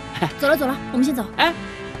姐？走了，我们先走。哎，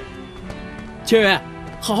青云，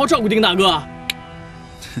好好照顾丁大哥。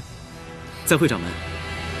再会，掌门。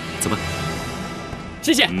走吧。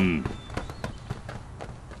谢谢。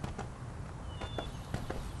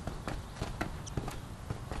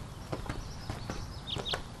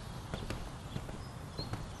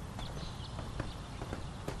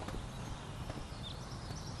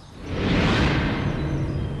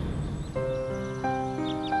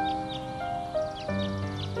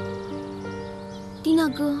大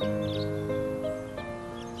哥，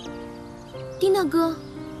丁大哥，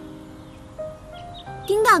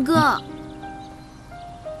丁大哥。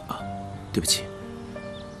对不起，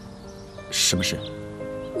什么事？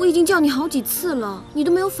我已经叫你好几次了，你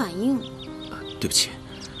都没有反应。对不起，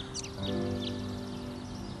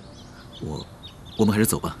我们还是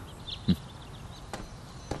走吧。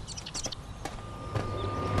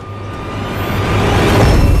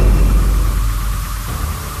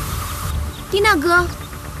丁大哥，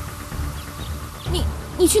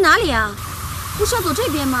你去哪里啊？不是要走这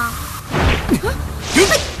边吗？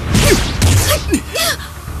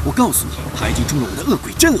我告诉你，他已经中了我的恶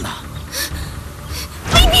鬼阵了。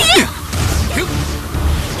卑鄙！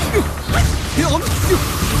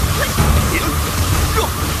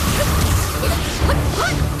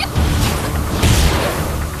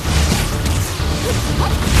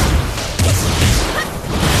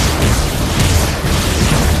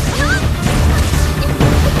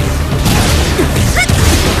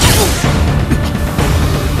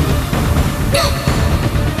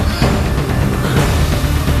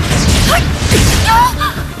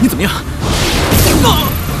你怎么样？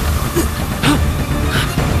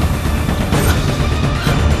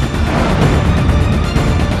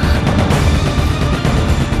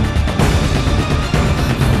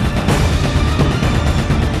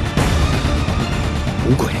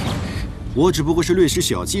无鬼，我只不过是略施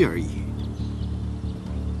小计而已，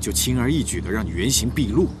就轻而易举的让你原形毕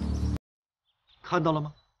露。看到了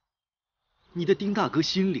吗？你的丁大哥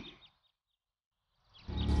心里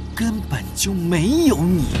根本就没有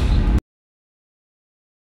你。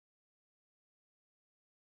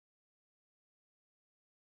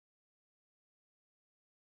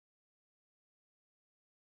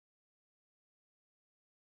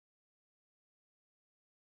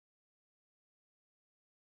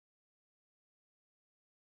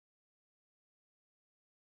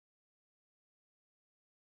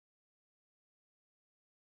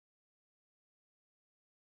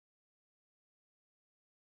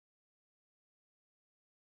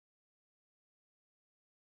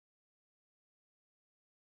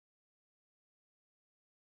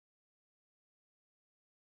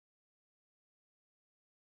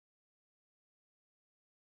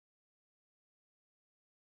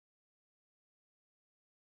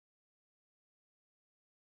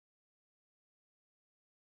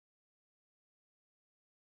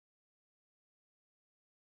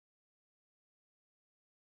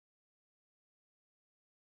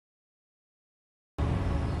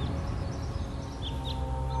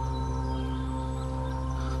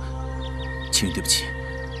青云，对不起。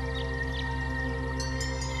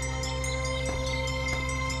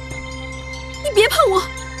你别碰我！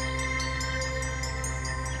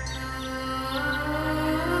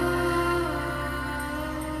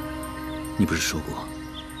你不是说过，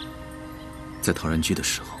在陶然居的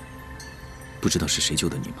时候，不知道是谁救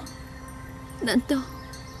的你吗？难道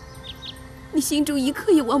你心中一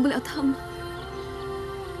刻也忘不了他吗？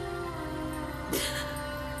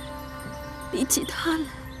比起他来，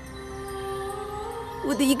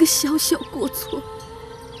我的一个小小过错，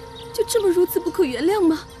就这么如此不可原谅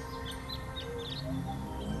吗？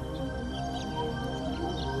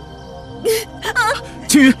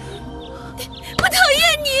青云，我讨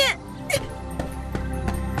厌你！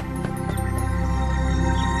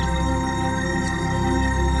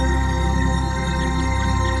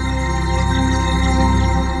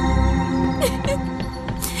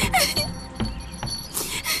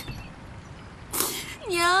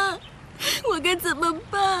娘，我该怎么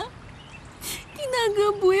办？丁大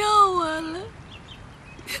哥不要我了，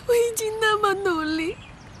我已经那么努力，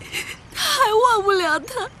他还忘不了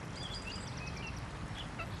他，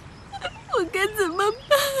我该怎么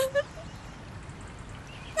办？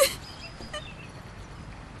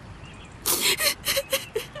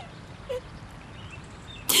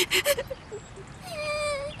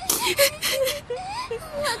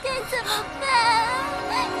我该怎么办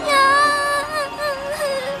呀？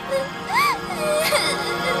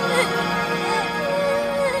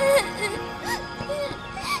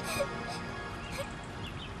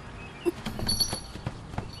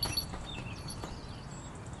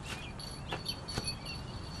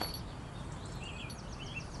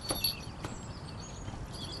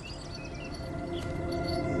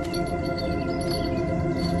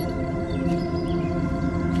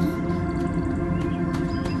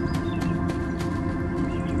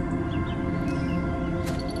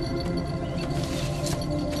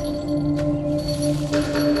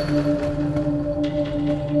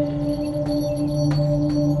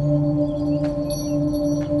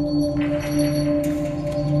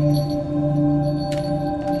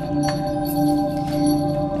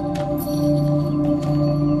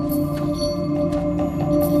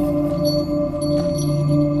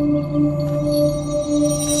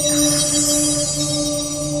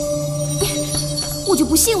就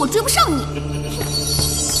不信我追不上你。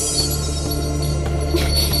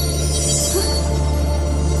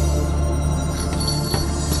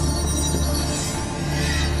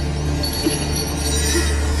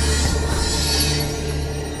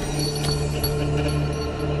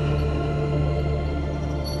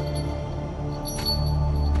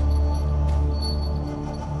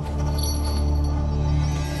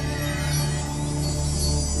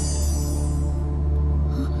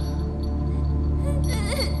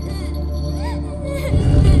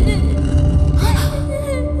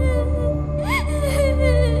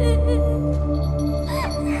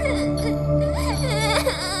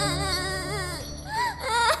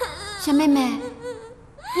小妹妹，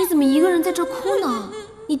你怎么一个人在这哭呢？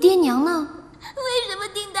你爹娘呢？为什么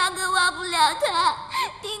丁大哥忘不了他？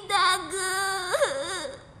丁大哥，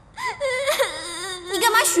你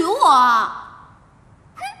干嘛学我啊？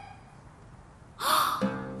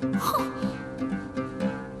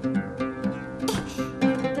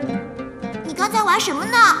你刚才玩什么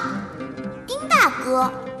呢？丁大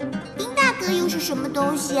哥，丁大哥又是什么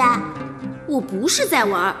东西啊？我不是在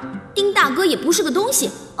玩，丁大哥也不是个东西。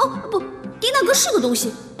哦不，丁大哥是个东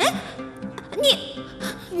西。哎，你，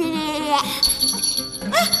哎，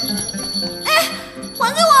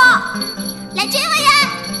还给我！来追我呀！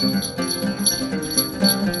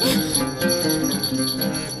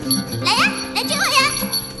来呀，来追我呀！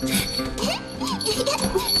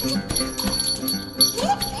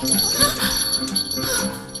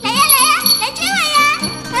来呀，来呀，来追我呀！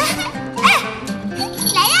哎，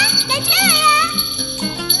来呀，来追我呀！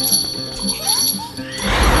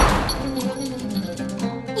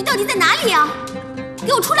你到底在哪里呀？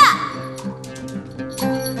给我出来！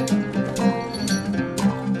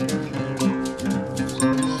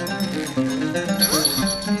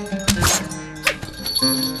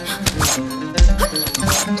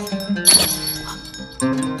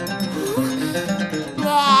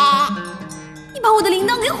你把我的铃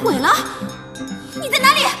铛给毁了！你在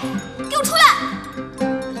哪里？给我出来！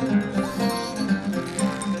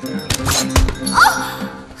啊！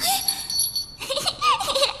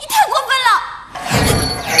你太过分了！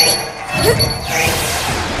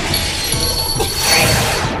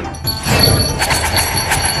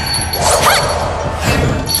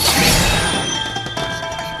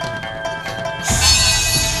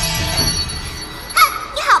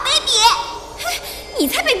你好卑鄙！你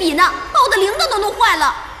才卑鄙呢！把我的铃铛都弄坏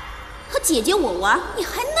了！和姐姐我玩，你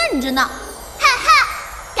还嫩着呢！哈哈，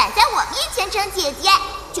敢在我面前称姐姐，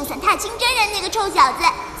就算太清真人那个臭小子，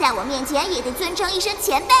在我面前也得尊称一声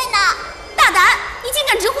前辈呢！大胆！你竟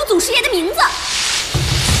敢直呼祖师爷的名字！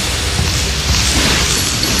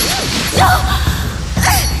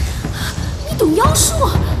你懂妖术？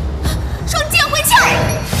双剑回鞘！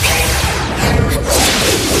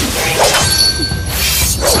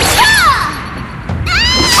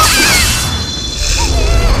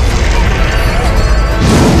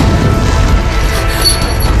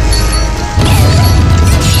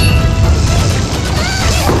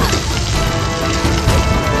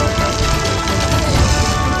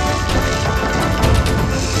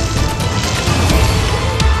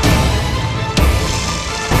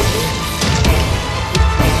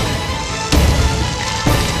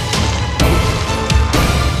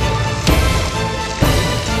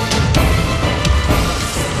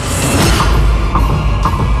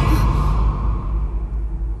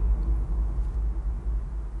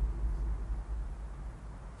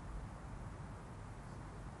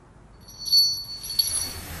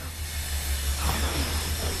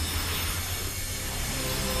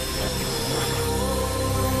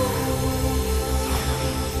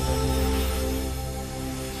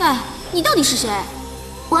哎，你到底是谁？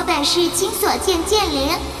我本是青所剑剑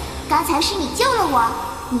灵，刚才是你救了我，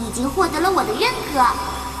你已经获得了我的认可。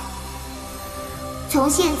从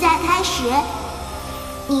现在开始，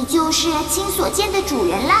你就是青所剑的主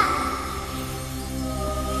人啦。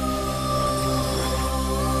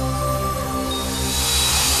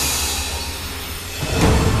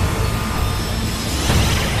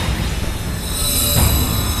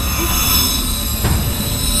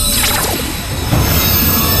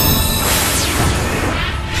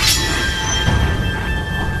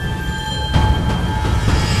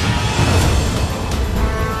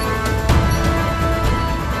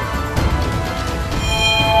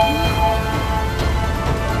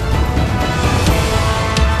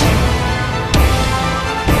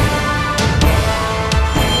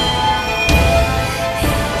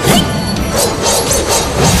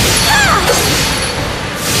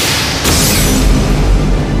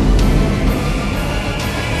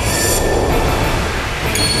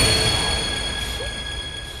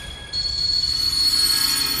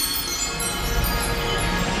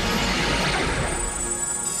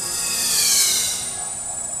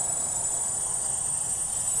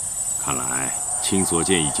青锁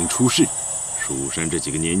剑已经出世，蜀山这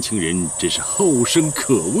几个年轻人真是后生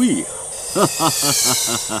可畏啊！哈哈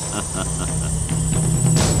哈哈哈哈！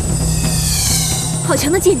好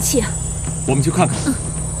强的剑气啊！我们去看看。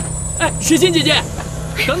哎，石仙姐姐，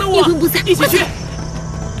等等我，阴魂不散，一起去。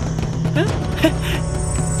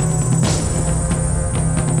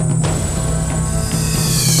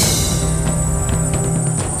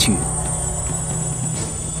青云，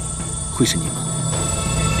会是你吗？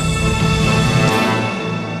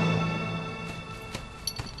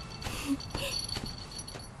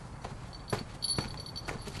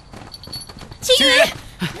青云，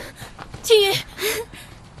青云，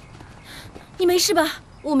你没事吧？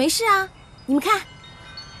我没事啊，你们看，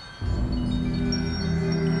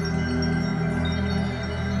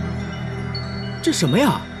这什么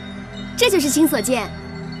呀？这就是青锁剑。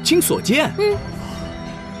青锁剑？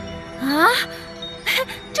啊，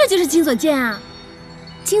这就是青锁剑啊！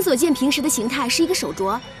青锁剑平时的形态是一个手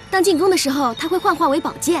镯，当进攻的时候，它会幻化为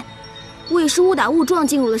宝剑。我也是误打误撞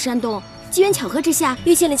进入了山洞，机缘巧合之下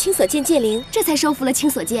遇见了青锁剑剑灵，这才收服了青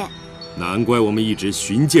锁剑。难怪我们一直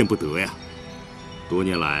寻剑不得呀！多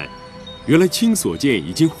年来，原来青锁剑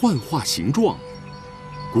已经幻化形状，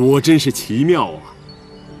果真是奇妙啊！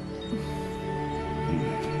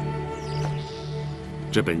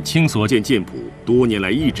这本青锁剑剑谱多年来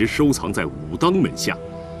一直收藏在武当门下，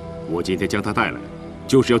我今天将它带来，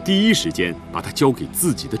就是要第一时间把它交给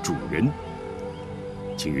自己的主人。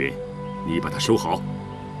青云，你把它收好。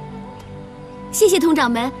谢谢通掌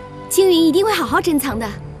门，青云一定会好好珍藏的。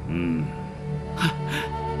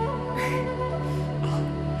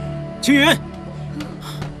青云，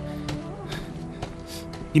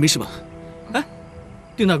你没事吧？哎，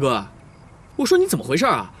丁大哥，我说你怎么回事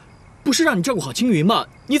啊？不是让你照顾好青云吗？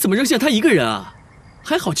你怎么扔下他一个人啊？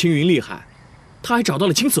还好青云厉害，他还找到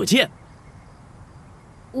了青锁剑。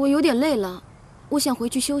我有点累了，我想回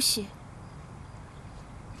去休息。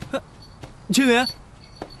青云。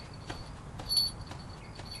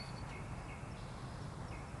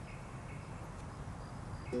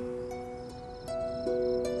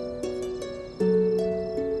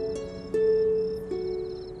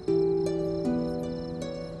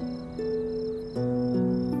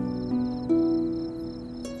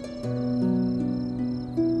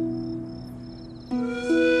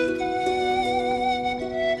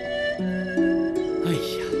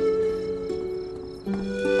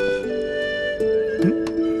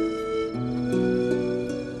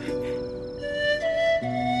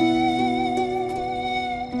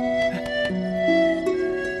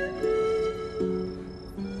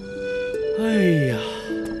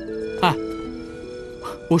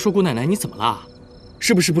我说姑奶奶，你怎么了？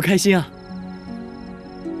是不是不开心啊？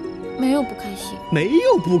没有不开心，没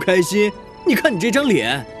有不开心。你看你这张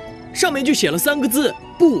脸，上面就写了3个字：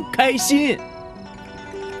不开心。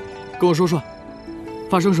跟我说说，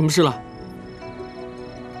发生什么事了？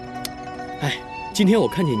哎，今天我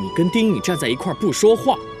看见你跟丁颖站在一块不说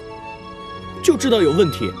话，就知道有问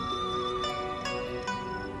题。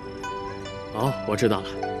哦，我知道了，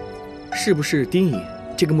是不是丁颖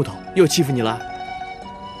这个木头又欺负你了？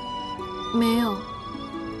没有，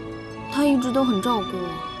他一直都很照顾我。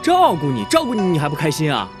照顾你，你还不开心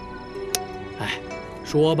啊？哎，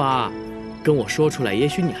说吧，跟我说出来，也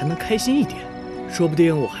许你还能开心一点，说不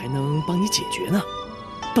定我还能帮你解决呢。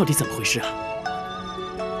到底怎么回事啊？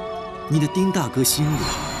你的丁大哥心里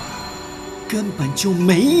根本就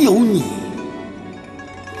没有你。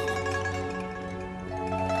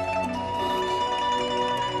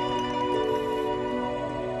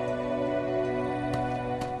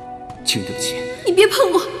青云，对不起。你别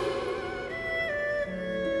碰我！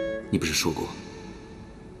你不是说过，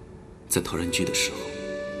在陶然居的时候，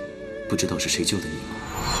不知道是谁救的你吗？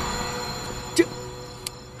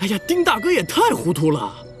哎呀，丁大哥也太糊涂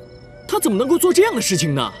了，他怎么能够做这样的事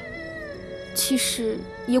情呢？其实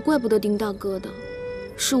也怪不得丁大哥的，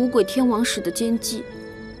是五鬼天王使的奸计，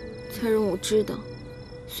才让我知道，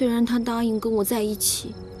虽然他答应跟我在一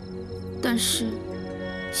起，但是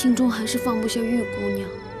心中还是放不下玉姑娘。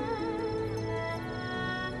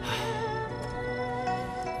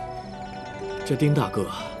这丁大哥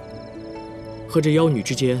和这妖女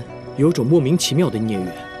之间有种莫名其妙的孽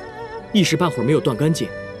缘，一时半会儿没有断干净，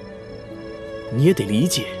你也得理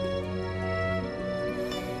解。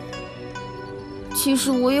其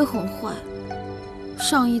实我也很坏，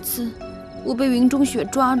上一次我被云中雪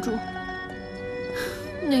抓住，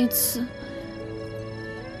那次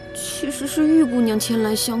其实是玉姑娘前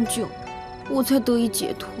来相救，我才得以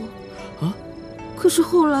解脱。啊！可是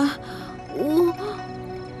后来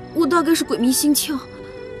我大概是鬼迷心窍，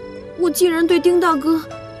我竟然对丁大哥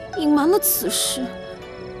隐瞒了此事。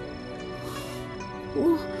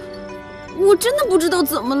我真的不知道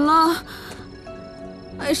怎么了。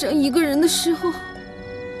爱上一个人的时候，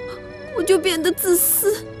我就变得自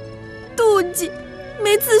私、妒忌、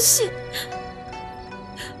没自信，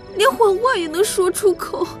连谎话也能说出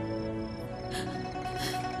口。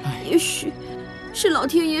也许是老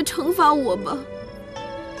天爷惩罚我吧。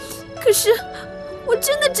可是我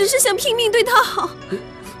真的只是想拼命对他好，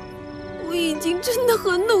我已经真的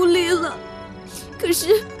很努力了，可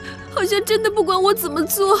是好像真的不管我怎么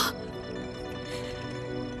做，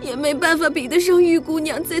也没办法比得上玉姑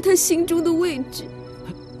娘在他心中的位置。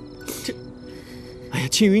哎呀，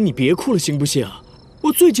青云，你别哭了行不行？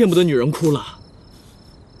我最见不得女人哭了。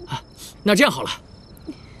啊，那这样好了，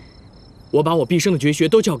我把我毕生的绝学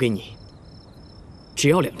都教给你，只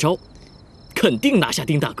要2招，肯定拿下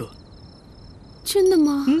丁大哥。真的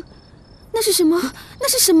吗？那是什么？那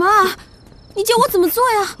是什么啊？你教我怎么做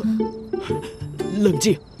呀？冷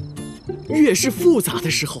静，越是复杂的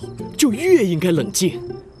时候，就越应该冷静。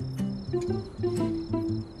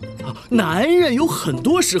男人有很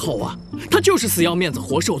多时候啊，他就是死要面子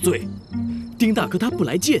活受罪。丁大哥他不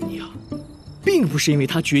来见你啊，并不是因为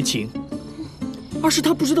他绝情，而是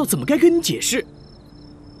他不知道怎么该跟你解释，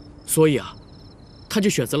所以啊，他就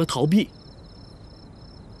选择了逃避。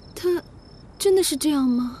他真的是这样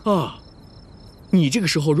吗？啊，你这个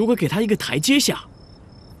时候如果给他一个台阶下，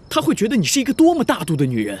他会觉得你是一个多么大度的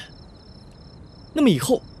女人。那么以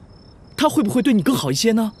后，他会不会对你更好一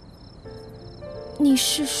些呢？你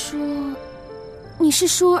是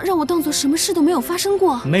说让我当做什么事都没有发生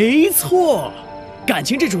过？没错，感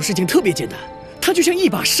情这种事情特别简单，它就像一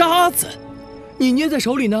把沙子，你捏在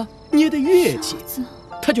手里呢，捏得越紧，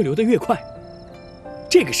它就流得越快。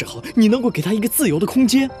这个时候你能够给它一个自由的空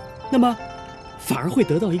间，那么反而会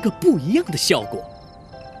得到一个不一样的效果。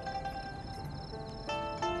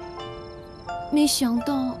没想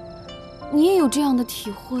到你也有这样的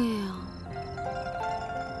体会啊！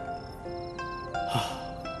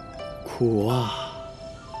苦啊！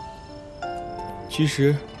其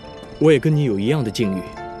实我也跟你有一样的境遇，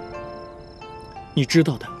你知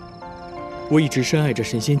道的，我一直深爱着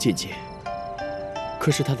神仙姐姐，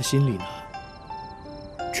可是她的心里呢，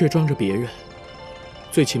却装着别人。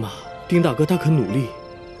最起码丁大哥他肯努力，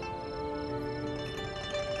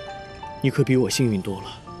你可比我幸运多了。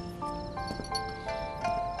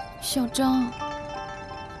小张，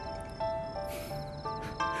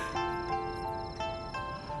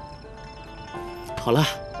好了，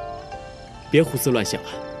别胡思乱想了。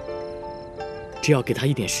只要给他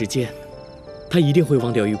一点时间，他一定会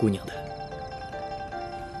忘掉玉姑娘的。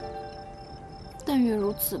但愿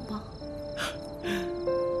如此吧。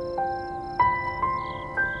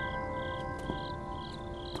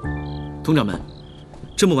童掌门，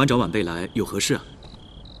这么晚找晚辈来，有何事啊？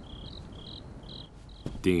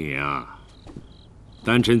丁爷啊，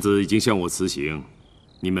丹宸子已经向我辞行，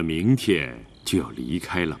你们明天就要离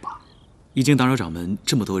开了吧？已经打扰掌门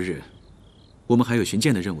这么多日，我们还有巡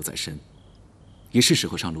剑的任务在身，也是时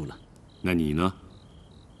候上路了。那你呢？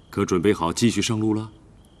可准备好继续上路了？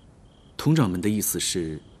童掌门的意思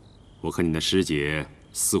是，我和你的师姐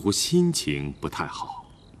似乎心情不太好。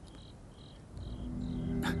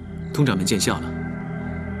童掌门见笑了，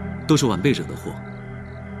都是晚辈惹的祸。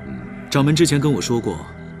掌门之前跟我说过，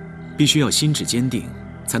必须要心智坚定，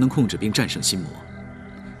才能控制并战胜心魔。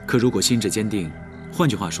可如果心智坚定，换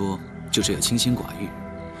句话说，就是要清心寡欲。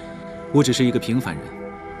我只是一个平凡人，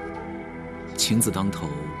情字当头，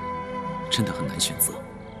真的很难选择。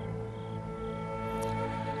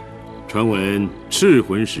传闻赤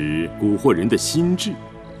魂石蛊惑人的心智，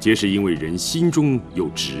皆是因为人心中有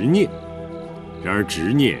执念，然而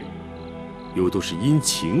执念又都是因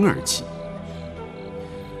情而起。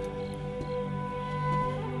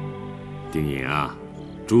丁爷啊，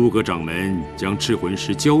诸葛掌门将赤魂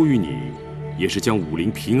石交予你，也是将武林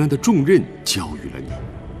平安的重任交予了你，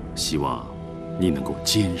希望你能够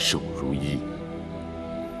坚守如一。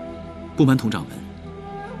不瞒童掌门，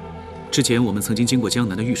之前我们曾经经过江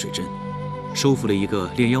南的玉水镇，收服了一个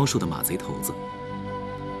练妖术的马贼头子。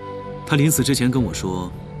他临死之前跟我说，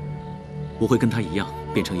我会跟他一样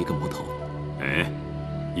变成一个魔头。哎，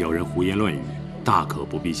妖人胡言乱语，大可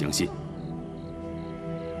不必相信。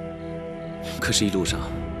可是，一路上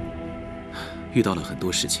遇到了很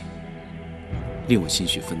多事情，令我心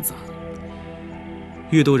绪纷杂。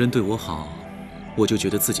越多人对我好，我就觉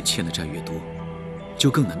得自己欠的债越多，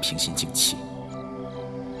就更难平心静气。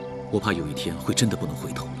我怕有一天会真的不能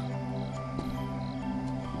回头了。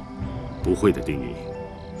不会的，丁爷，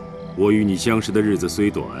我与你相识的日子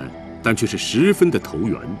虽短，但却是十分的投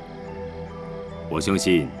缘。我相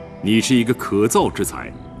信你是一个可造之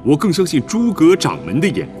才，我更相信诸葛掌门的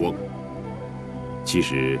眼光。其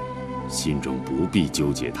实，心中不必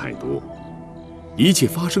纠结太多，一切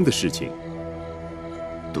发生的事情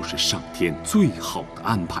都是上天最好的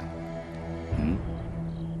安排。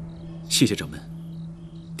谢谢掌门，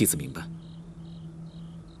弟子明白。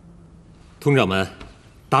通掌门，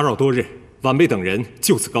打扰多日，晚辈等人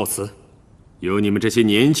就此告辞。有你们这些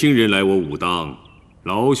年轻人来我武当，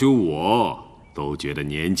老朽我都觉得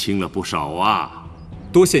年轻了不少啊。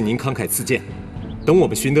多谢您慷慨赐剑，等我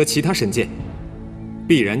们寻得其他神剑，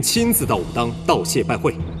必然亲自到武当道谢拜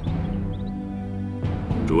会。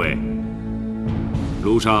诸位，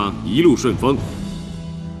路上一路顺风，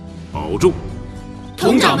保重。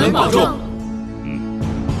童掌门保重。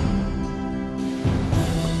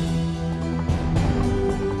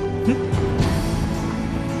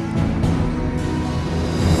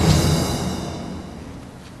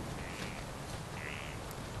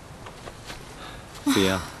子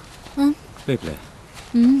言，累不累？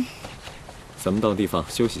咱们到地方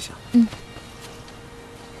休息一下。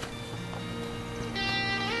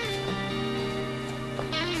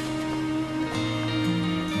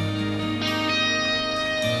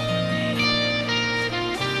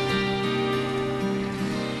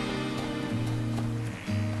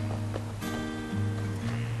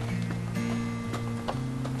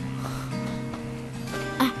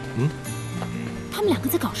他们两个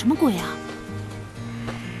在搞什么鬼啊？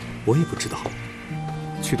我也不知道。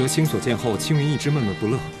取得星锁剑后，青云一直闷闷不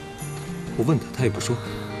乐。我问他，他也不说。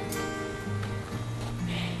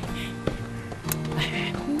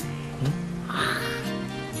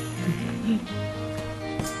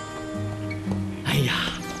哎呀，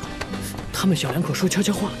他们小两口说悄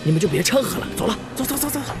悄话，你们就别掺和了。走了，走走走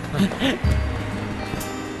走。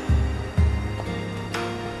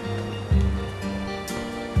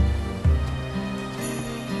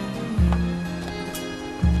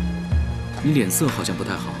你脸色好像不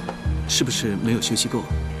太好，是不是没有休息够？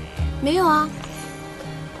没有啊，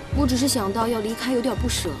我只是想到要离开有点不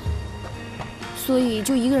舍，所以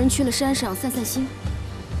就一个人去了山上散散心。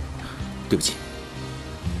对不起，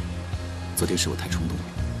昨天是我太冲动了。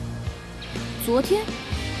昨天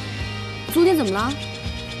怎么了？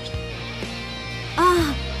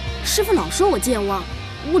啊，师傅老说我健忘，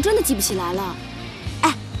我真的记不起来了。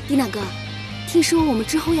哎，迪娜哥，听说我们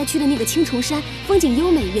之后要去的那个青虫山风景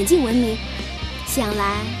优美，远近闻名。想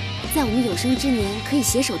来，在我们有生之年可以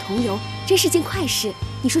携手同游，真是件快事，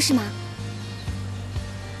你说是吗？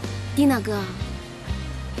迪娜哥，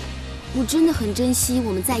我真的很珍惜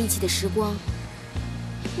我们在一起的时光，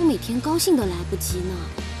我每天高兴都来不及呢，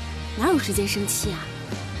哪有时间生气啊？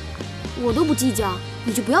我都不计较，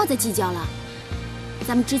你就不要再计较了。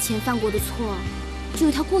咱们之前犯过的错，就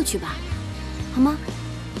由它过去吧，好吗？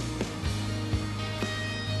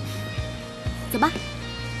走吧。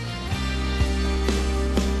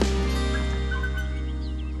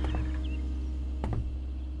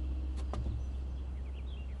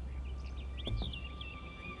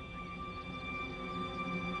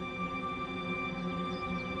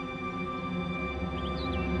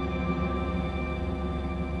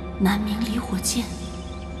南明离火剑，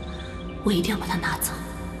我一定要把它拿走。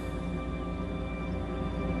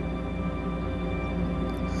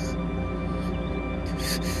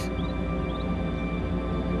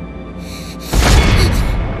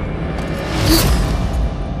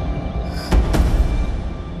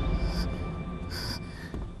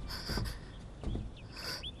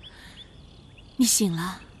你醒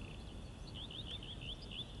了？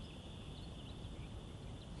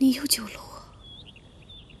你又救了我。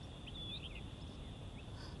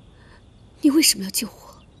你为什么要救我？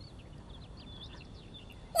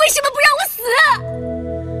为什么不让我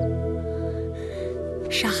死？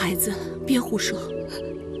傻孩子，别胡说！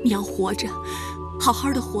你要活着，好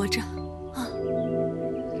好的活着啊！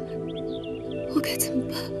我该怎么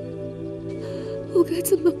办？我该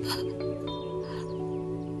怎么办？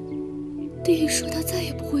爹爷说他再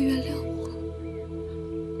也不会原谅我，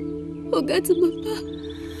我该怎么办？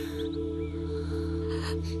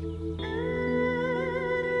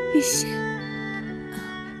一贤，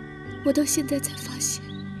我到现在才发现，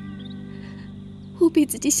我比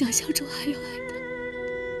自己想象中还要爱他。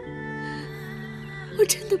我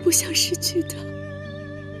真的不想失去他，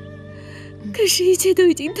可是，一切都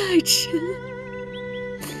已经太迟了。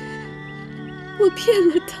我骗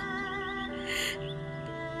了他，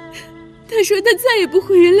他说他再也不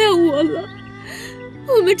会原谅我了，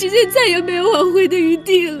我们之间再也没有挽回的余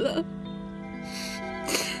地了。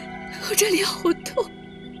我这里好痛。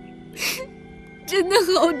真的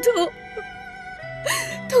好痛，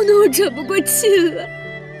痛得我喘不过气来。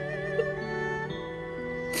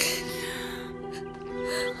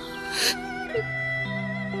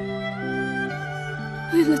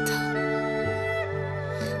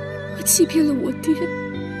欺骗了我爹，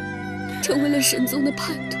成为了神宗的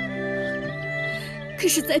叛徒。可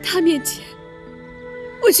是，在他面前，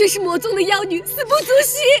我却是魔宗的妖女，死不足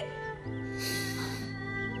惜。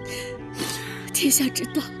天下之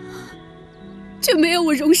大，却没有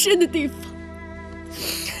我容身的地方。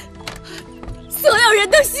所有人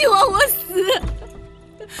都希望我死。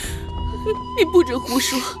你不准胡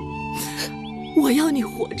说！我要你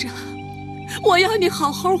活着，我要你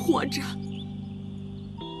好好活着。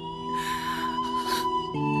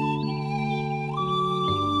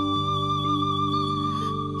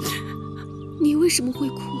你为什么会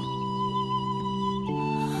哭？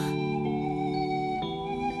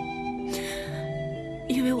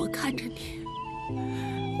因为我看着你，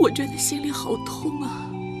我觉得心里好痛啊！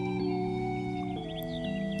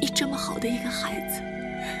你这么好的一个孩子，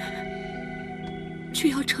却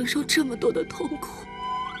要承受这么多的痛苦。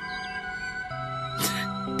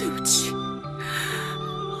对不起。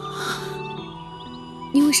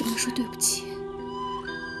你为什么说对不起？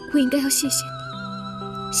我应该要谢谢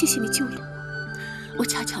你，谢谢你救了我。我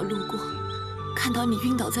恰巧路过，看到你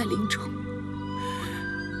晕倒在林中。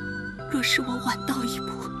若是我晚到一步，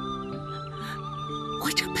我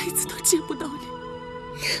这辈子都见不到你。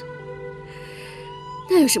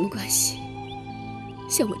那有什么关系？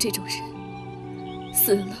像我这种人，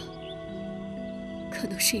死了可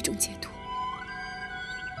能是一种解脱。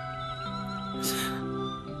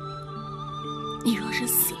你若是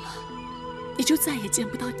死了，你就再也见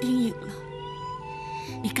不到丁颖了。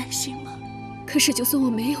你甘心吗？可是就算我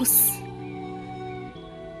没有死，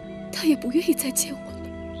他也不愿意再见我了。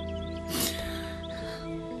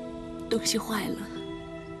东西坏了，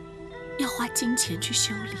要花金钱去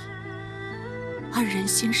修理，而人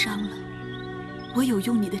心伤了，唯有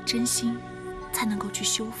用你的真心才能够去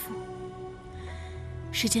修复。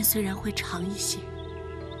时间虽然会长一些，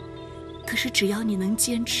可是只要你能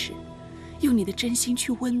坚持，用你的真心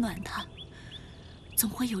去温暖它，总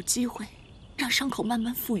会有机会让伤口慢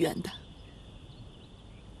慢复原的。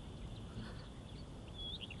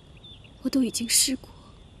我都已经试过，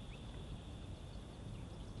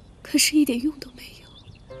可是一点用都没有。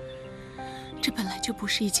这本来就不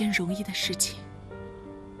是一件容易的事情，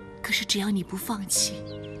可是只要你不放弃，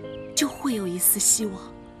就会有一丝希望。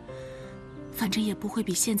反正也不会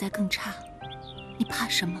比现在更差，你怕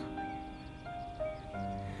什么？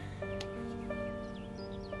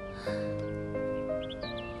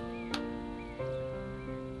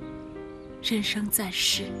人生在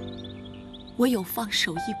世，唯有放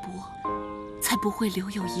手一搏，才不会留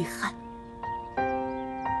有遗憾。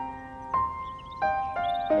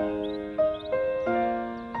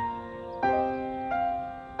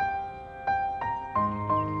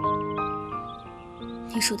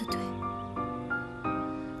你说的对，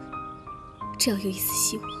只要有一丝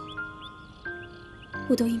希望，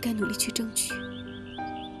我都应该努力去争取，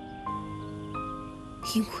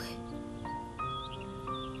因为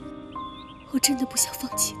我真的不想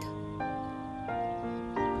放弃的。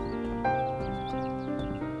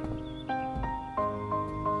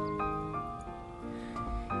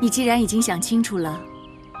你既然已经想清楚了，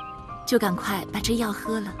就赶快把这药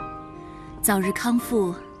喝了，早日康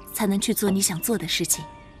复，才能去做你想做的事情。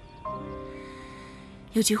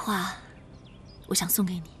有句话，我想送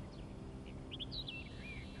给你。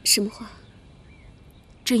什么话？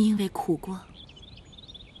正因为苦过，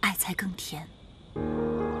爱才更甜。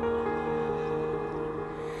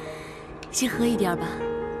先喝一点吧。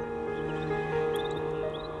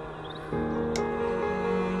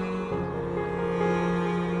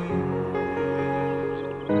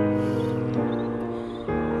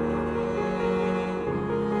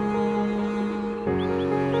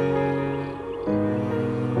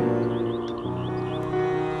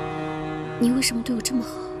你为什么对我这么好？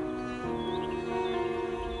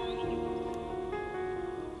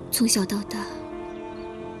从小到大，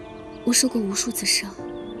我受过无数次伤，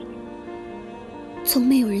从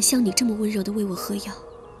没有人像你这么温柔地为我喝药。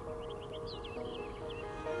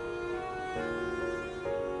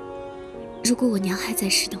如果我娘还在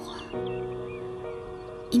世的话，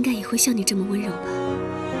应该也会像你这么温柔吧？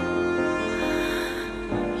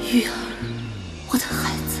玉儿，我的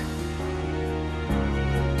孩子。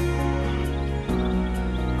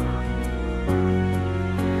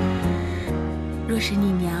若是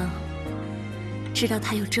你娘知道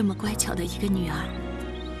她有这么乖巧的一个女儿，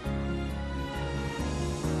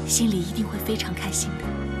心里一定会非常开心的。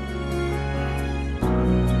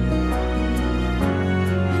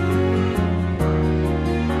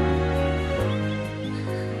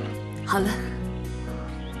好了，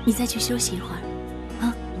你再去休息一会儿。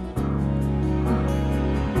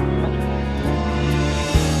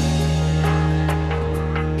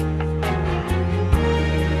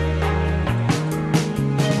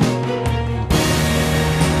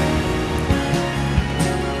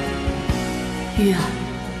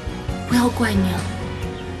乖娘，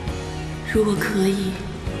如果可以，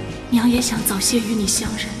娘也想早些与你相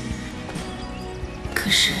认。可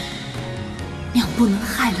是，娘不能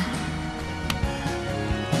害了你。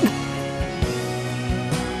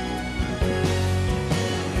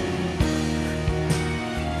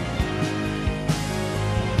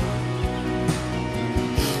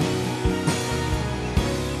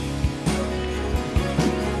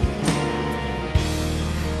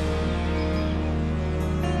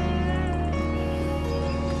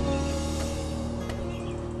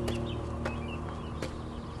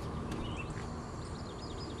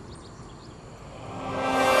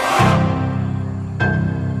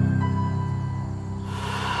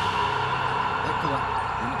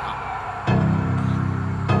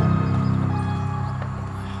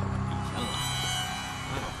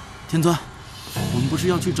 天尊，我们不是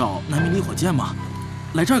要去找南明离火箭吗？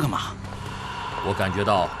来这儿干嘛？我感觉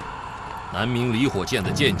到南明离火箭的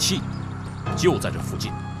剑气就在这附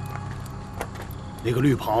近。那个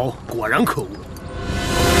绿袍果然可恶。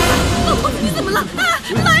老头子，你怎么了？啊，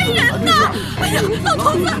来人呐！哎呀，老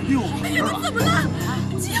头子，哎呀，你怎么了？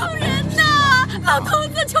救人呐！老头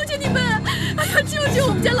子，求求你们！哎呀，救救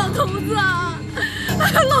我们家老头子啊！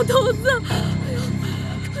哎呀，老头子，哎呀，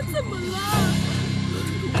怎么了？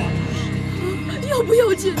 要不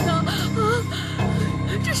要紧呢？啊，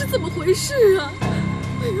这是怎么回事啊？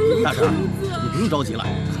哎呦，老头子，你不用着急了，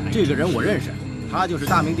这个人我认识，他就是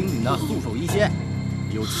大名鼎鼎的素手医仙，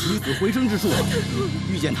有起死回生之术。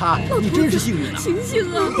遇见他，你真是幸运啊！醒醒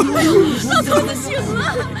啊！老头子醒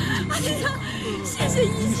了！哎呀，谢谢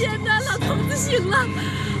医仙呐，老头子醒了！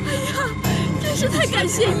哎呀，真是太感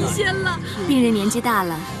谢医仙了。病人年纪大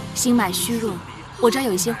了，心脉虚弱。 我这儿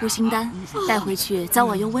有一些护心丹，带回去早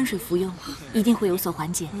晚用温水服用，一定会有所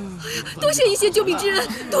缓解。多谢医仙救命之恩，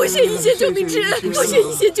多谢医仙救命之恩，多谢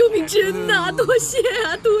医仙救命之恩呐！多谢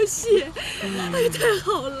啊，多谢！哎呀，太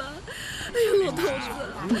好了！哎呀，老头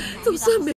子，总算没。